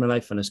value to my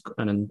life,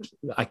 and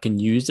I can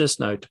use this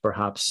now to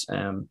perhaps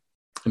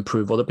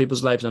improve other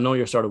people's lives. I know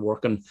you're sort of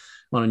working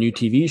on a new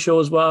TV show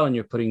as well, and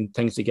you're putting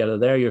things together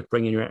there. You're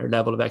bringing your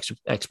level of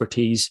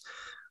expertise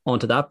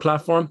onto that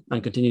platform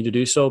and continue to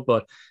do so.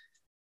 But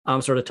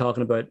I'm sort of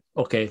talking about,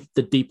 okay,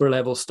 the deeper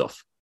level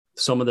stuff,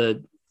 some of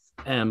the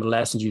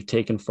lessons you've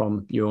taken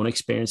from your own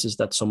experiences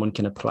that someone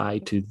can apply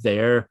to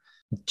their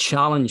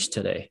challenge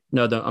today.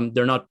 No,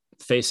 they're not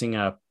facing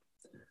a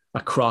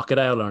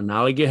crocodile or an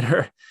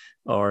alligator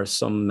or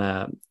some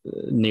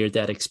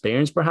near-death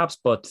experience, perhaps,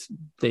 but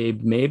they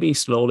may be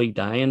slowly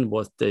dying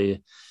with the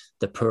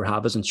poor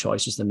habits and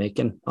choices they're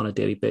making on a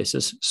daily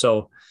basis.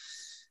 So,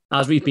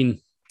 as we've been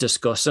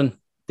discussing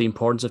the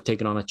importance of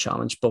taking on a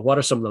challenge, but what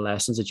are some of the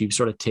lessons that you've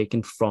sort of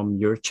taken from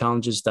your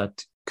challenges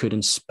that could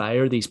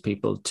inspire these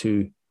people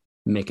to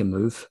make a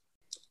move?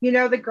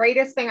 The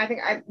greatest thing I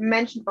think I've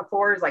mentioned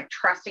before is like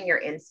trusting your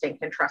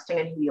instinct and trusting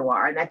in who you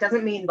are. And that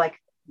doesn't mean like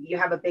you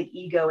have a big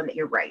ego and that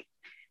you're right.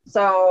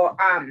 So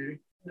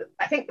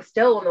I think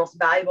still the most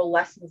valuable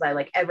lessons I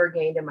like ever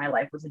gained in my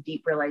life was a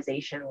deep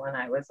realization when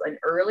I was an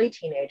early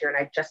teenager and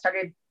I just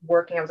started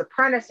working. I was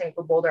apprenticing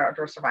for Boulder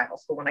Outdoor Survival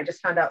School when I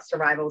just found out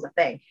survival was a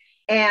thing.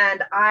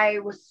 And I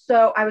was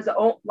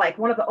like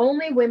one of the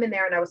only women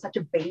there, and I was such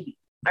a baby.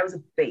 I was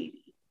a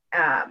baby.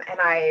 And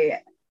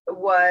I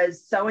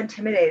was so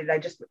intimidated. I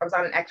was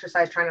on an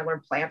exercise trying to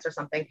learn plants or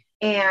something.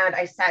 And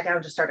I sat down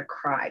and just started to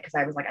cry because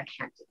I was like, I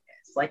can't do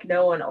this. Like,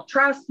 no one will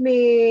trust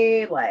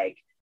me. Like,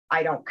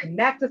 I don't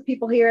connect with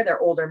people here. They're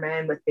older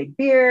men with big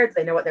beards.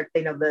 They know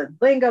they know the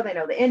lingo. They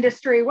know the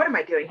industry. What am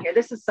I doing here?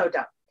 This is so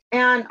dumb.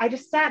 And I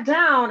just sat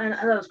down and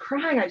I was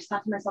crying. I just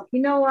thought to myself,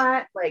 you know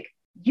what? Like,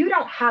 you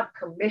don't have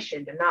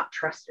permission to not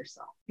trust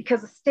yourself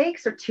because the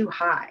stakes are too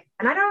high.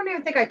 And I don't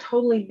even think I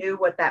totally knew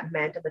what that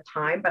meant at the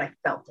time, but I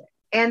felt it.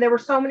 And there were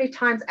so many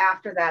times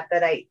after that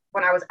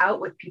when I was out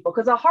with people,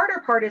 because the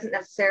harder part isn't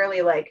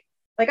necessarily like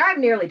I've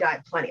nearly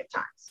died plenty of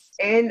times.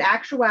 In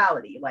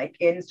actuality, like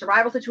in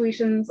survival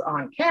situations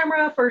on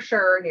camera, for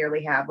sure,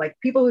 nearly have. Like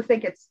people who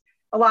think it's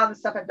a lot of the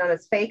stuff I've done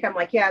is fake. I'm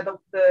like, yeah,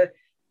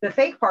 the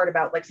fake part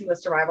about like some of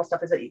the survival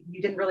stuff is that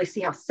you didn't really see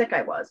how sick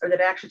I was, or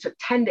that it actually took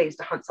 10 days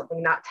to hunt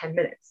something, not 10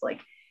 minutes.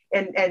 Like,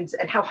 and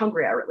how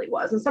hungry I really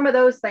was. And some of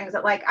those things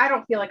that like, I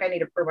don't feel like I need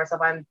to prove myself.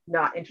 I'm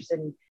not interested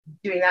in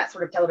doing that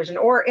sort of television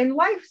or in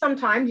life.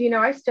 Sometimes,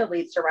 I still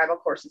lead survival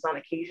courses on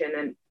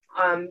occasion.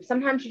 And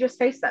sometimes you just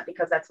face that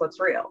because that's what's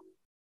real.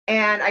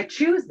 And I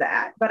choose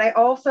that, but I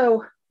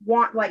also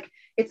want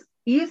it's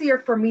easier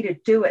for me to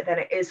do it than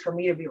it is for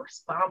me to be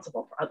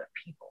responsible for other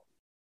people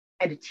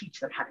and to teach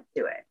them how to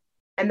do it.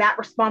 And that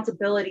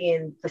responsibility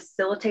in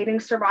facilitating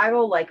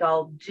survival, like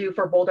I'll do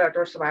for Boulder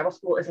Outdoor Survival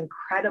School, is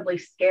incredibly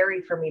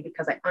scary for me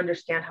because I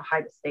understand how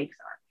high the stakes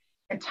are.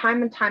 And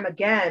time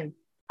again,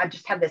 I've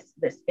just had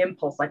this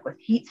impulse, like with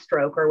heat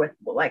stroke or with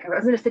like, I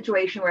was in a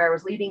situation where I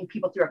was leading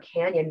people through a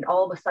canyon and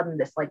all of a sudden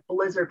this like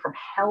blizzard from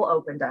hell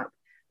opened up.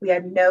 We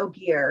had no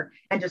gear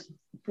and just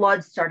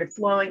floods started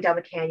flowing down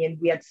the canyon.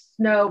 We had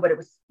snow, but it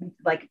was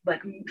like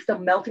still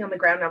melting on the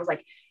ground. And I was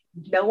like,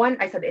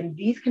 I said, in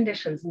these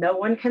conditions, no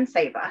one can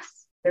save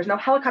us. There's no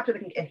helicopter that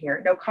can get in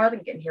here, no car that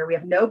can get in here. We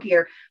have no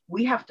gear.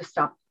 We have to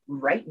stop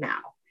right now.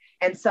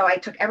 And so I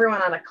took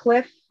everyone on a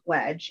cliff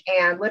ledge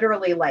and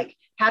literally like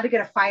had to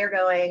get a fire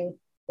going.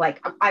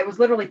 Like I was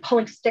literally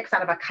pulling sticks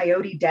out of a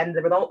coyote den.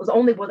 It was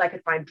only wood I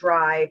could find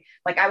dry.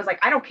 Like I was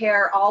like, I don't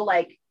care. I'll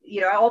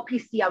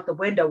PC out the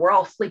window. We're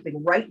all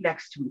sleeping right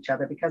next to each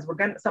other because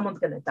someone's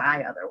going to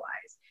die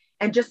otherwise.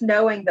 And just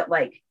knowing that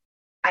like,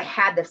 I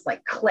had this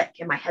like click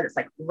in my head. It's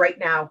like right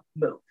now,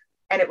 move.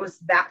 And it was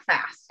that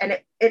fast. And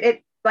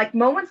it like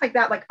moments like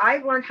that, like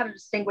I've learned how to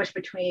distinguish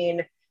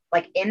between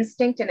like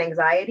instinct and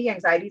anxiety.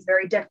 Anxiety is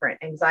very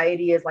different.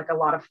 Anxiety is like a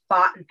lot of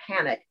thought and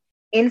panic.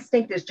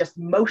 Instinct is just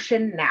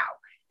motion now.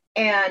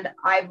 And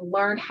I've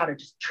learned how to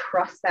just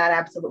trust that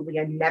absolutely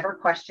and never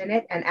question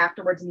it. And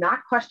afterwards,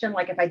 not question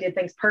like if I did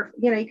things perfect,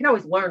 you can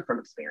always learn from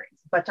experience,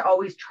 but to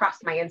always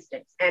trust my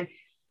instincts. And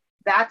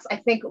that's, I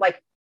think,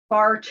 like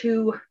far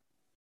too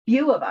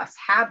few of us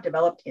have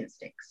developed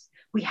instincts.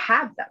 We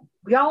have them.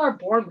 We all are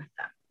born with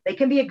them. They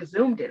can be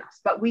exhumed in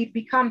us, but we've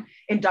become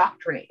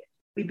indoctrinated.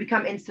 We've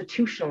become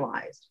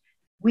institutionalized.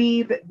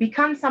 We've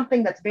become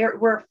something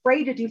we're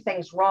afraid to do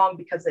things wrong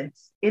because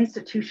its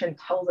institution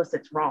tells us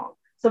it's wrong.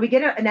 So we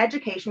get an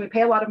education, we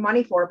pay a lot of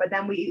money for it, but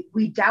then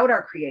we doubt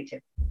our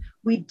creativity.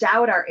 We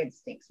doubt our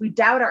instincts. We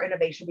doubt our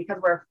innovation because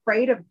we're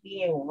afraid of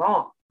being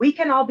wrong. We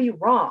can all be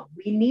wrong.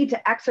 We need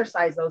to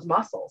exercise those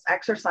muscles,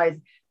 exercise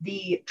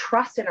the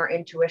trust in our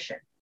intuition,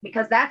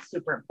 because that's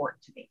super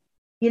important to me.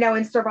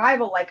 In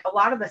survival, like a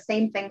lot of the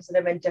same things that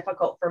have been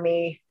difficult for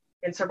me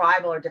in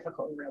survival are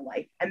difficult in real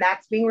life. And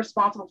that's being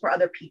responsible for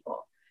other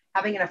people,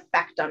 having an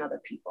effect on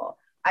other people.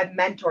 I've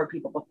mentored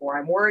people before.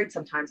 I'm worried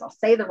sometimes I'll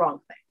say the wrong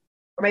thing,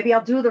 or maybe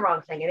I'll do the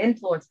wrong thing and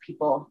influence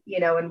people,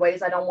 in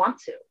ways I don't want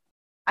to.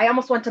 I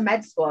almost went to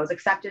med school. I was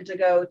accepted to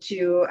go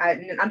to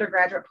an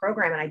undergraduate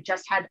program, and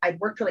I'd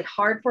worked really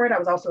hard for it. I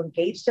was also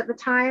engaged at the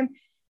time,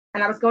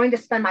 and I was going to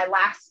spend my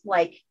last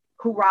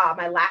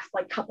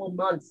couple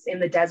months in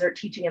the desert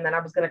teaching, and then I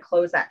was going to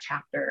close that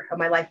chapter of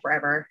my life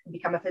forever and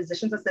become a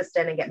physician's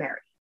assistant and get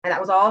married. And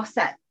that was all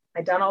set.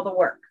 I'd done all the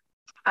work.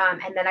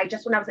 And then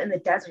when I was in the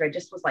desert, I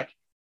just was like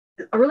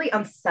really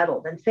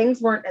unsettled and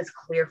things weren't as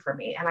clear for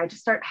me. And I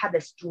just had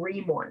this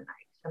dream one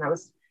night, and I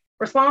was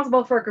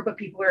responsible for a group of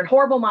people. We were in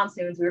horrible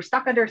monsoons. We were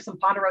stuck under some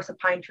ponderosa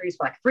pine trees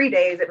for like 3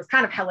 days. It was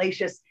kind of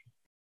hellacious.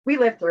 We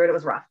lived through it. It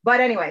was rough.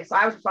 But anyway, so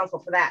I was responsible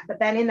for that. But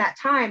then in that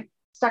time,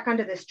 stuck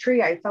under this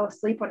tree. I fell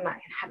asleep one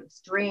night and had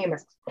this dream.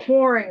 It's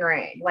pouring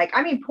rain. Like,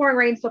 I mean, pouring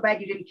rain so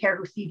bad you didn't care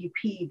who seed you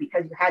pee,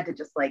 because you had to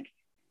just like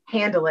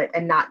handle it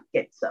and not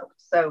get soaked.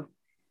 So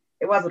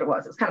it was what it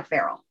was. It was kind of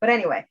feral. But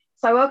anyway,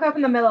 so I woke up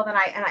in the middle of the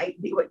night and I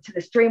went to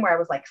this dream where I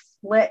was like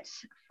split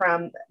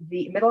from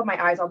the middle of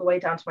my eyes all the way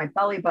down to my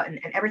belly button,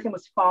 and everything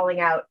was falling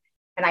out.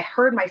 And I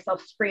heard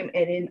myself scream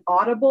an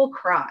inaudible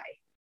cry.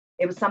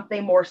 It was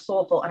something more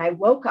soulful. And I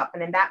woke up,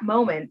 and in that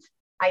moment,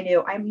 I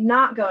knew I'm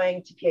not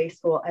going to PA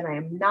school and I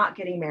am not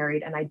getting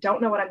married. And I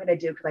don't know what I'm going to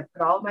do, because I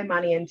put all of my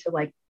money into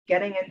like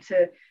getting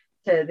into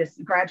this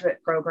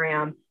graduate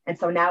program. And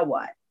so now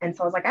what? And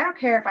so I was like, I don't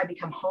care if I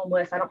become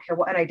homeless. I don't care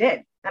what. And I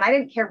did. And I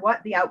didn't care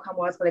what the outcome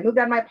was, but I moved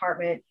out of my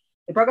apartment.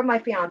 I broke up with my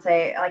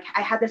fiance. Like,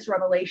 I had this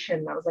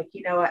revelation. I was like,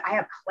 you know what? I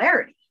have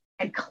clarity,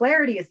 and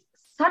clarity is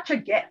such a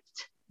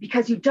gift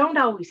because you don't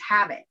always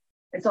have it.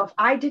 And so if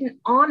I didn't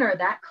honor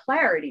that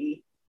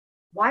clarity,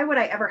 why would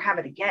I ever have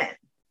it again?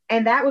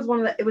 And that was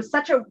it was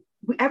such a,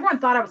 everyone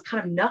thought I was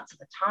kind of nuts at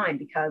the time,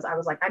 because I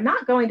was like, I'm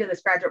not going to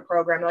this graduate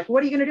program. They're like,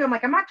 what are you going to do? I'm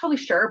like, I'm not totally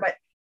sure, but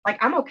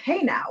like, I'm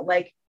okay now.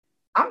 Like,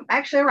 I'm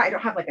actually all right. I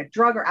don't have like a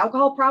drug or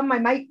alcohol problem. I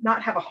might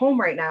not have a home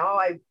right now.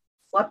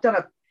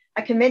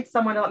 I convinced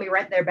someone to let me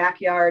rent their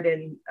backyard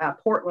in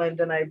Portland,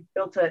 and I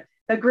built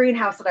a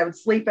greenhouse that I would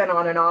sleep in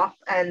on and off.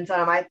 And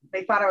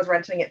they thought I was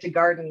renting it to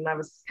garden, and I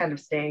was kind of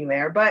staying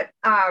there. But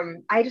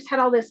I just had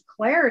all this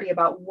clarity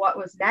about what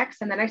was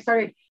next. And then I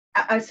started,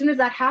 as soon as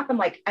that happened,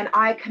 like, and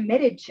I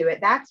committed to it.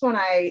 That's when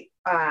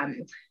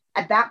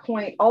at that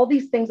point, all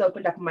these things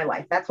opened up in my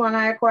life. That's when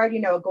I acquired,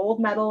 a gold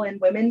medal in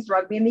women's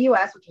rugby in the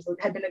US, which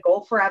had been a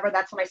goal forever.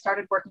 That's when I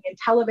started working in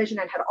television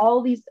and had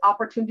all these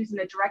opportunities in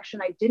a direction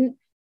I didn't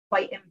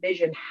quite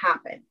envision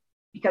happen,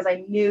 because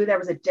I knew there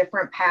was a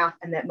different path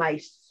and that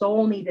my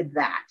soul needed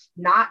that,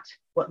 not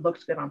what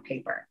looked good on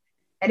paper.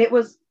 And it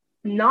was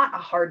not a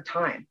hard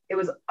time. It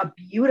was a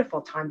beautiful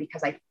time,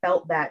 because I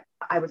felt that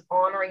I was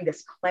honoring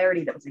this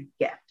clarity that was a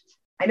gift.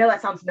 I know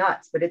that sounds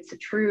nuts, but it's a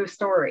true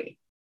story,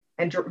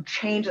 and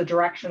change the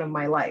direction of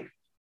my life.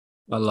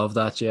 I love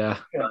that. Yeah.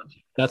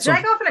 Did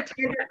I go off on a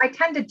tangent? I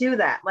tend to do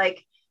that.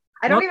 Like,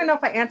 I don't even know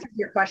if I answered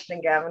your question,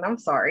 Gavin. I'm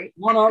sorry.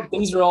 No,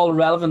 these are all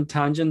relevant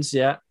tangents.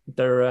 Yeah.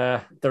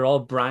 They're all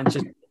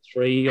branches,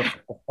 three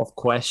of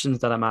questions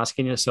that I'm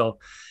asking you. So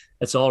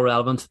it's all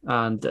relevant.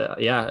 And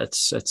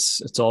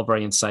it's all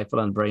very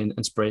insightful and very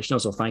inspirational.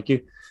 So thank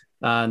you.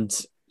 And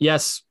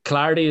yes,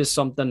 clarity is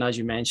something, as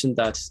you mentioned,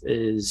 that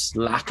is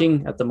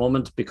lacking at the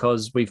moment,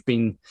 because we've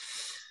been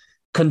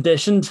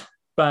conditioned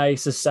by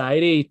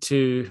society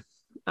to,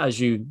 as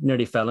you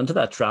nearly fell into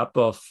that trap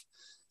of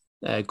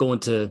going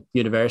to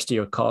university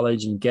or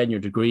college and getting your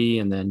degree,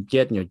 and then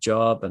getting your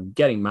job and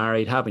getting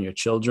married, having your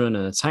children.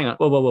 And it's, hang on,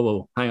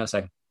 whoa, hang on a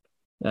second.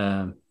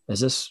 Is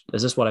this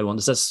what I want?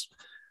 Is this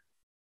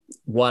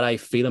what I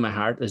feel in my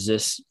heart? Is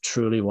this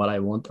truly what I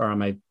want? Or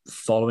am I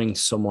following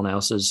someone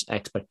else's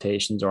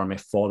expectations? Or am I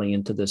falling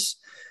into the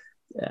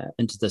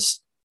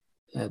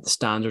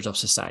standards of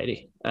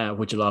society,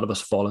 which a lot of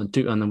us fall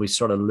into, and then we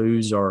sort of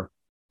lose our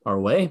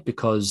way,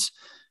 because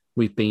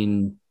we've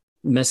been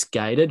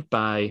misguided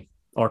by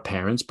our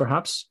parents,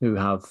 perhaps, who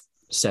have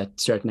set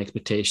certain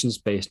expectations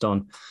based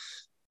on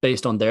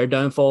their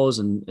downfalls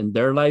and in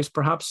their lives,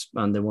 perhaps,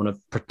 and they want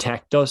to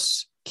protect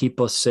us, keep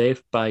us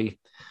safe by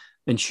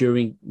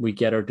ensuring we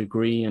get our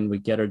degree and we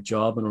get our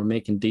job and we're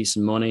making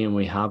decent money and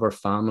we have our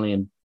family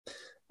and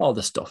all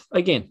this stuff.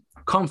 Again,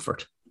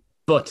 comfort,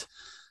 but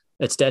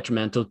it's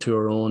detrimental to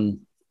our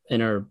own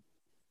inner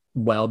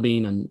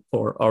well-being and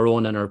or our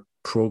own inner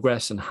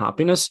progress and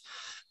happiness.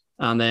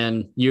 And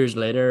then years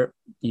later,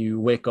 you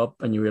wake up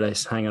and you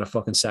realize, hang on a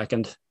fucking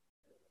second,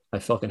 I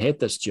fucking hate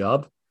this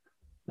job.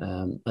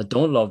 I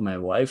don't love my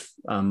wife.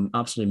 I'm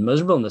absolutely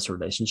miserable in this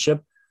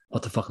relationship.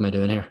 What the fuck am I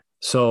doing here?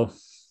 So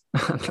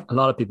a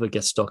lot of people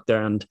get stuck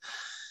there. And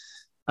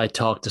I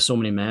talk to so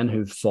many men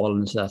who've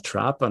fallen into that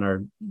trap and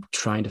are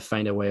trying to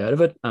find a way out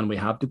of it. And we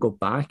have to go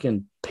back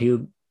and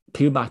peel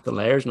back the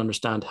layers and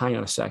understand, hang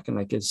on a second,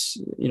 like, it's,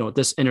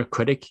 this inner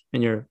critic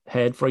in your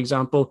head, for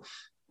example,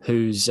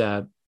 who's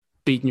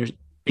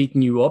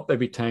beating you up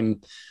every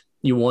time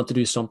you want to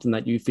do something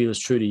that you feel is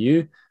true to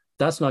you.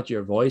 That's not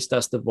your voice.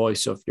 That's the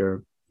voice of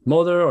your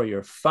mother or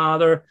your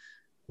father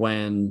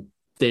when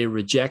they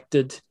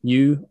rejected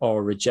you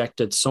or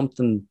rejected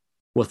something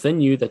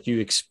within you that you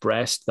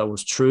expressed that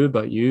was true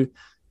about you.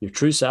 Your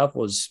true self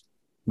was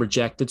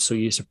rejected, so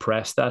you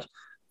suppressed that,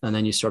 and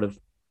then you sort of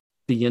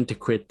begin to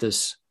create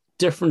this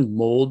different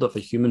mold of a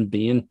human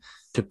being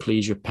to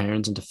please your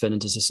parents and to fit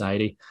into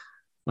society,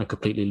 and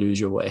completely lose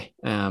your way.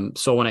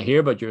 So when I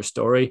hear about your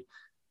story,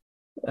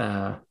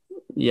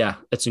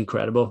 it's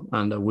incredible,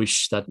 and I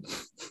wish that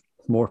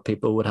more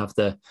people would have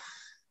the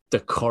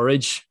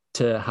courage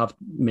to have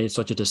made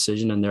such a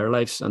decision in their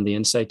lives and the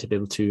insight to be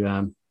able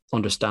to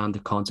understand the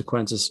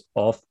consequences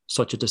of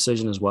such a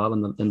decision as well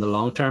in the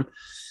long term.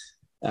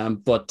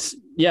 But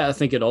yeah, I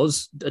think it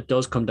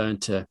does come down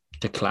to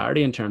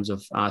clarity in terms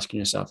of asking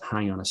yourself,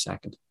 hang on a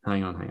second,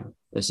 hang on.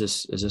 Is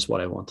this what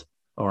I want?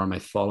 Or am I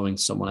following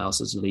someone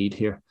else's lead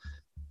here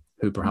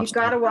who perhaps you've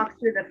got to walk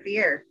through the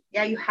fear.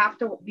 Yeah, you have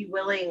to be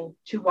willing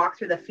to walk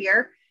through the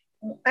fear.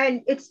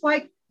 And it's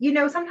like,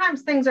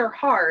 sometimes things are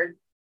hard,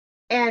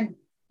 and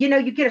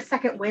you get a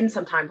second wind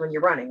sometimes when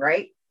you're running,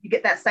 right? You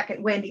get that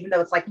second wind, even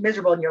though it's like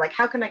miserable, and you're like,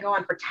 how can I go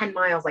on for 10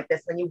 miles like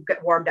this? And then you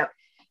get warmed up.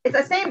 It's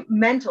the same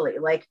mentally.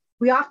 Like,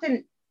 we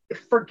often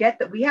forget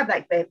that we have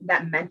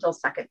that mental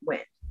second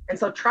wind. And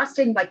so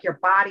trusting like your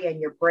body and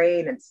your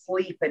brain and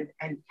sleep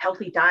and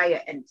healthy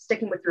diet and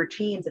sticking with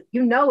routines, if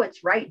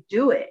it's right,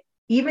 do it.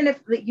 Even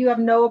if you have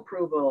no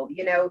approval,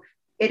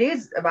 it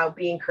is about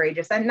being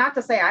courageous. And not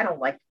to say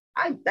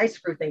I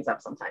screw things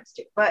up sometimes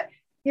too, but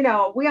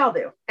we all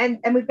do. And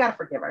we've got to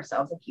forgive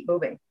ourselves and keep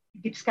moving.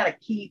 You just got to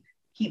keep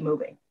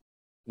moving.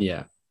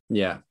 Yeah.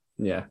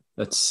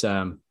 That's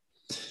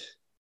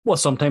well,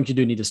 sometimes you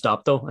do need to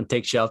stop though and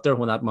take shelter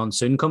when that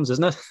monsoon comes,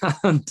 isn't it?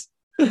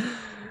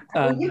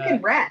 and you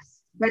can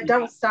rest, but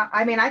don't stop.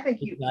 I mean, I think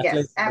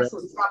yes,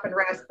 absolutely stop and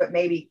rest, but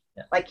maybe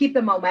like keep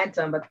the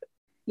momentum. But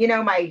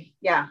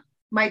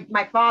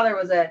my father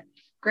was a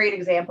great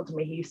example to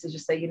me. He used to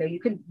just say,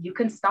 you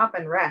can stop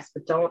and rest,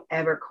 but don't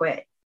ever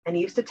quit. And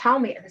he used to tell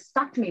me, and it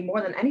stuck to me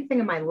more than anything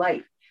in my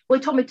life. Well,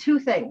 he told me two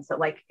things that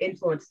like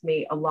influenced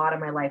me a lot in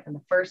my life. And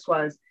the first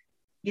was,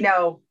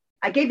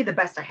 I gave you the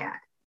best I had.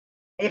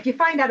 And if you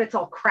find out it's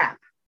all crap,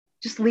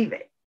 just leave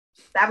it.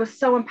 That was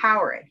so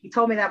empowering. He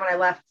told me that when I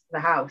left the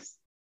house.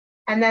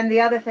 And then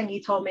the other thing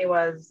he told me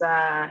was,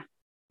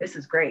 this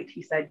is great.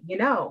 He said,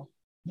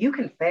 you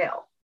can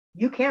fail.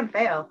 You can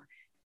fail.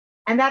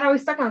 And that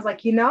always stuck. I was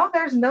like,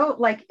 there's no,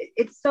 like,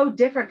 it's so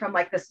different from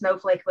like the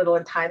snowflake little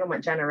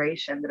entitlement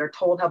generation that are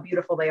told how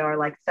beautiful they are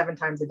like 7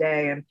 times a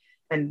day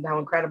and how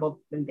incredible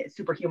and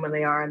superhuman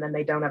they are. And then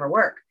they don't ever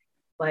work.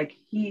 Like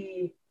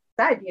he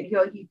said,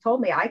 he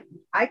told me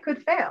I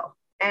could fail.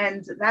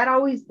 And that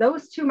always,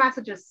 those two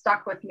messages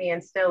stuck with me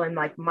and still in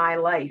like my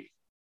life,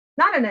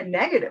 not in a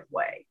negative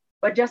way,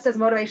 but just as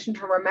motivation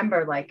to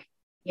remember, like,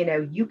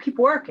 you keep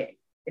working.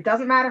 It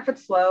doesn't matter if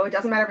it's slow. It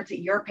doesn't matter if it's at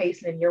your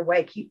pace and in your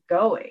way, keep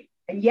going.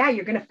 And yeah,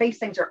 you're going to face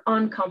things that are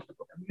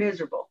uncomfortable, they're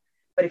miserable.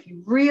 But if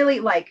you really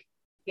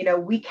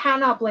we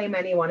cannot blame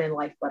anyone in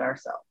life but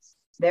ourselves.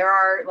 There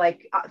are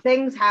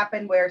things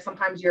happen where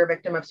sometimes you're a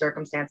victim of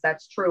circumstance.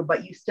 That's true,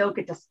 but you still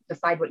get to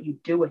decide what you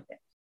do with it.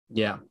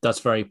 Yeah, that's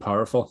very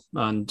powerful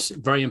and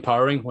very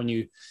empowering when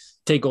you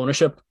take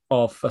ownership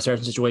of a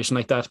certain situation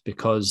like that,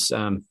 because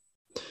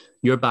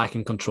you're back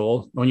in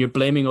control. When you're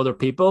blaming other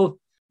people,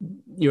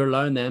 you're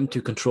allowing them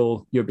to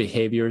control your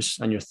behaviors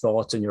and your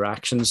thoughts and your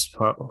actions.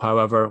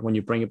 However, when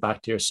you bring it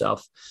back to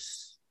yourself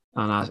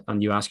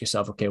and you ask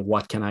yourself, okay,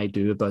 what can I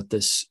do about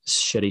this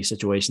shitty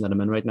situation that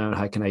I'm in right now?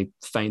 How can I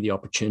find the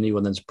opportunity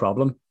when there's a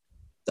problem?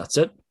 That's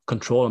it.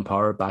 Control and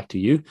power back to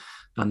you.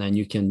 And then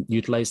you can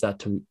utilize that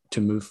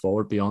to move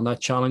forward beyond that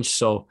challenge.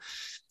 So,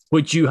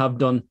 which you have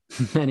done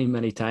many,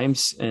 many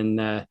times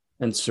in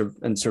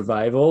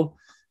survival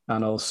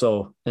and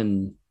also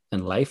in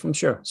life, I'm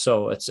sure.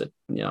 So it's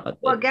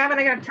well, Gavin,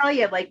 I gotta tell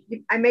you, like,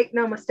 I make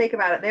no mistake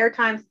about it. There are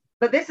times,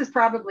 but this is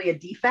probably a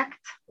defect.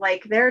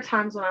 Like, there are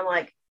times when I'm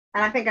like,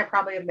 and I think I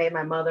probably have made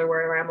my mother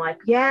where I'm like,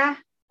 yeah,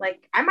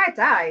 like I might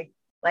die.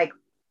 Like,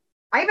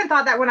 I even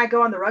thought that when I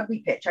go on the rugby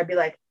pitch, I'd be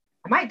like,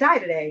 I might die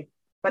today,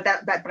 but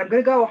I'm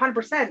gonna go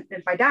 100%.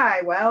 If I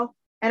die, well,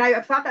 and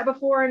I've thought that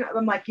before, and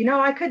I'm like,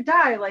 I could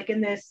die. Like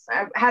in this,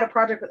 I had a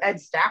project with Ed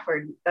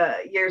Stafford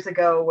years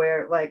ago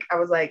where like I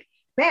was like,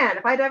 man,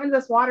 if I dive into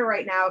this water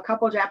right now, a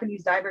couple of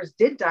Japanese divers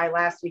did die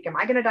last week. Am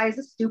I going to die? Is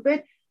this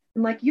stupid?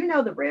 I'm like,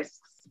 the risks.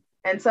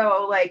 And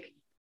so like,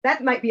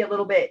 that might be a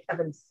little bit of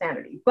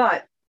insanity,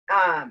 but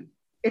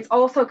it's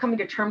also coming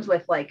to terms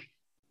with like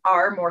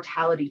our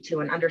mortality too,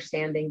 and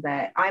understanding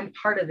that I'm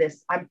part of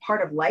this. I'm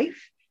part of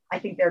life. I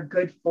think there are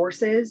good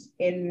forces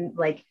in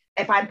like,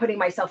 if I'm putting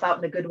myself out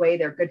in a good way,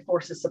 there are good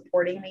forces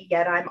supporting me,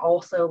 yet I'm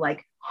also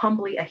like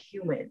humbly a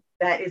human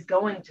that is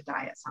going to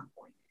die at some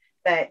point,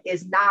 that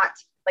is not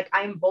like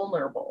I'm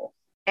vulnerable.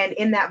 And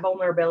in that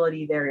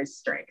vulnerability, there is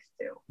strength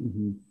too.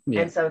 Mm-hmm.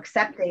 Yeah. And so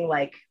accepting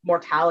like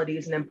mortality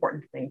is an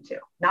important thing too.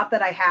 Not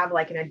that I have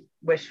like a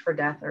wish for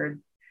death or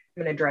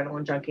I'm an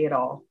adrenaline junkie at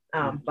all.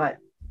 But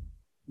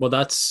well,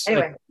 that's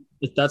anyway,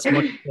 that's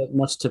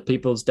much to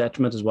people's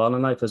detriment as well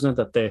in life, isn't it?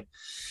 That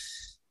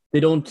they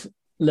don't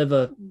live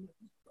a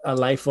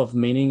life of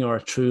meaning or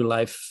a true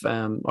life,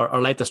 or a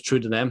life that's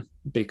true to them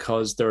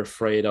because they're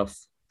afraid of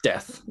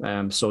death.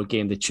 So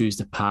again, they choose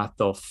the path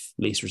of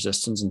least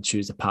resistance and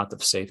choose the path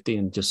of safety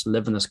and just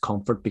live in this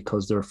comfort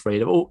because they're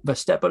afraid of, if I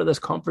step out of this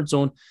comfort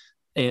zone,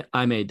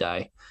 I may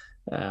die.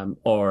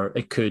 Or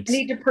it could. I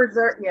need to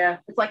preserve. Yeah.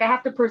 It's like, I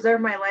have to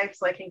preserve my life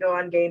so I can go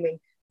on gaming.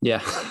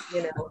 Yeah.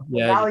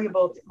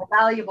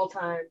 Valuable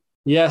time.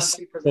 Yes.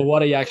 But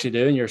what are you actually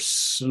doing? You're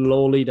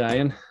slowly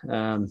dying.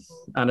 And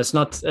it's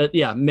not,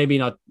 maybe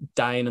not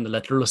dying in the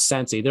literal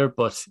sense either,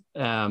 but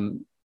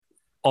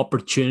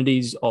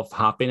opportunities of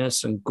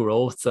happiness and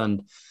growth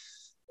and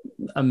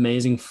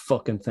amazing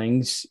fucking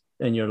things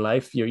in your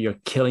life, you're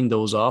killing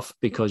those off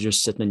because you're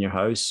sitting in your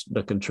house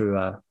looking through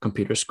a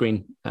computer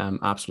screen,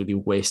 absolutely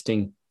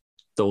wasting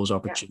those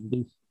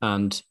opportunities.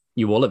 And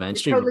you will You're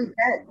eventually. totally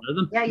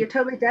dead. Yeah, you're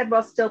totally dead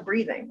while still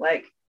breathing.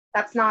 Like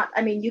that's not,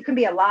 I mean, you can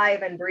be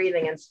alive and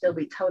breathing and still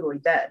be totally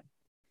dead.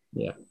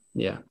 Yeah.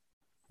 Yeah.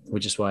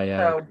 Which is why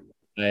So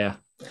I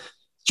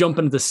jump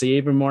into the sea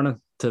every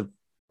morning to.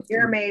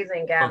 you're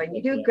amazing, Gavin.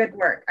 You do good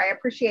work. I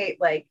appreciate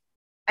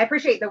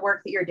the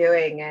work that you're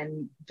doing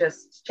and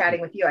just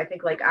chatting with you. I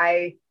think like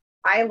I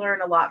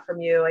learn a lot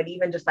from you, and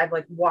even just I've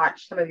like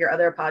watched some of your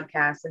other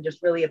podcasts and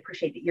just really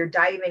appreciate that you're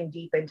diving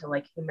deep into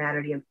like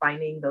humanity and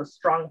finding those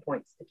strong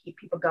points to keep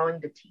people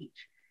going to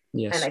teach.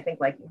 Yes. And I think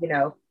like, you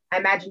know, I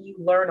imagine you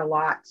learn a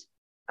lot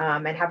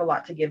and have a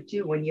lot to give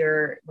too when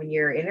you're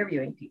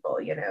interviewing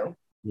people, you know.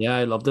 Yeah,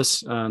 I love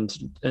this, and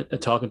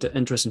talking to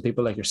interesting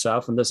people like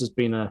yourself. And this has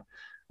been a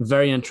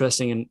very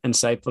interesting and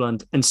insightful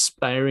and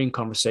inspiring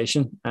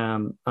conversation.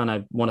 And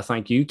I want to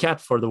thank you, Kat,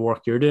 for the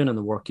work you're doing and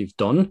the work you've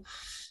done.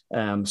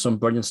 Some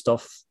brilliant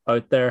stuff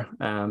out there.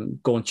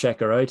 Go and check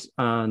her out.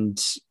 And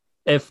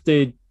if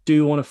they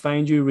do want to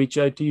find you, reach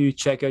out to you,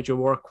 check out your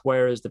work,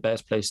 where is the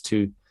best place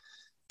to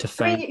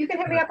find? I mean, you can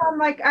hit me up on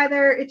like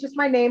either it's just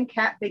my name,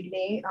 Cat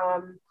Bigney,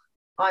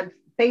 on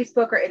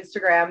Facebook or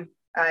Instagram.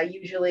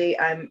 Usually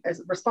I'm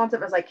as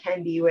responsive as I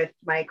can be with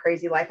my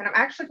crazy life. And I'm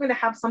actually going to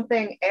have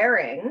something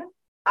airing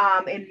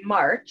in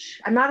March.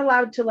 I'm not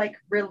allowed to like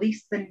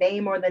release the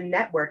name or the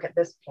network at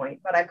this point,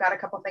 but I've got a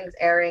couple things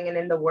airing and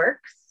in the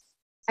works.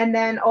 And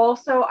then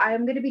also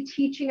I'm going to be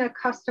teaching a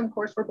custom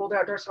course for Boulder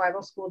Outdoor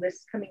Survival School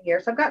this coming year.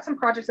 So I've got some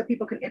projects that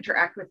people can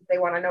interact with if they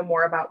want to know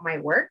more about my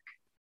work.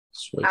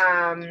 Sweet.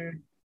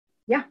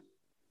 Yeah.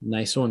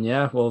 Nice one.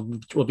 Yeah. Well,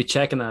 we'll be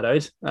checking that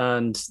out.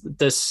 And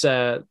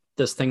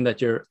this thing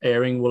that you're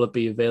airing, will it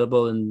be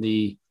available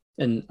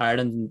in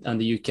Ireland and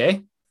the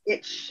UK?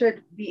 It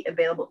should be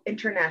available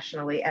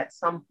internationally at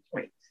some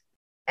point.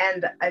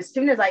 And as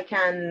soon as I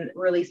can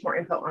release more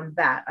info on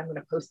that, I'm going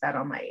to post that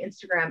on my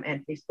Instagram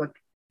and Facebook.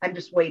 I'm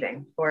just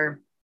waiting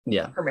for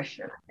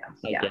permission.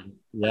 Yeah.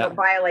 Don't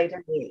violate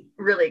any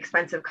really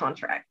expensive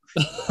contracts.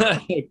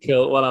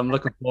 Cool. Well, I'm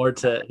looking forward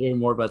to hearing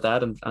more about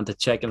that and to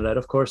checking it out,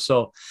 of course.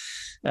 So,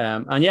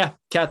 and yeah,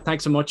 Kat,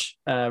 thanks so much.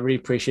 Really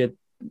appreciate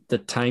the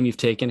time you've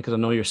taken, because I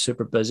know you're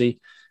super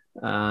busy,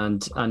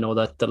 and I know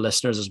that the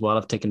listeners as well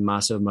have taken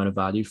massive amount of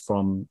value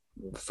from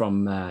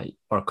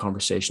our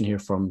conversation here,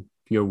 from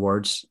your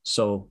words.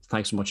 So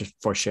thanks so much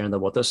for sharing that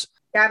with us.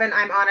 Gavin,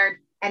 I'm honored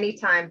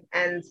anytime,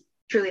 and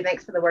truly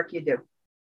thanks for the work you do.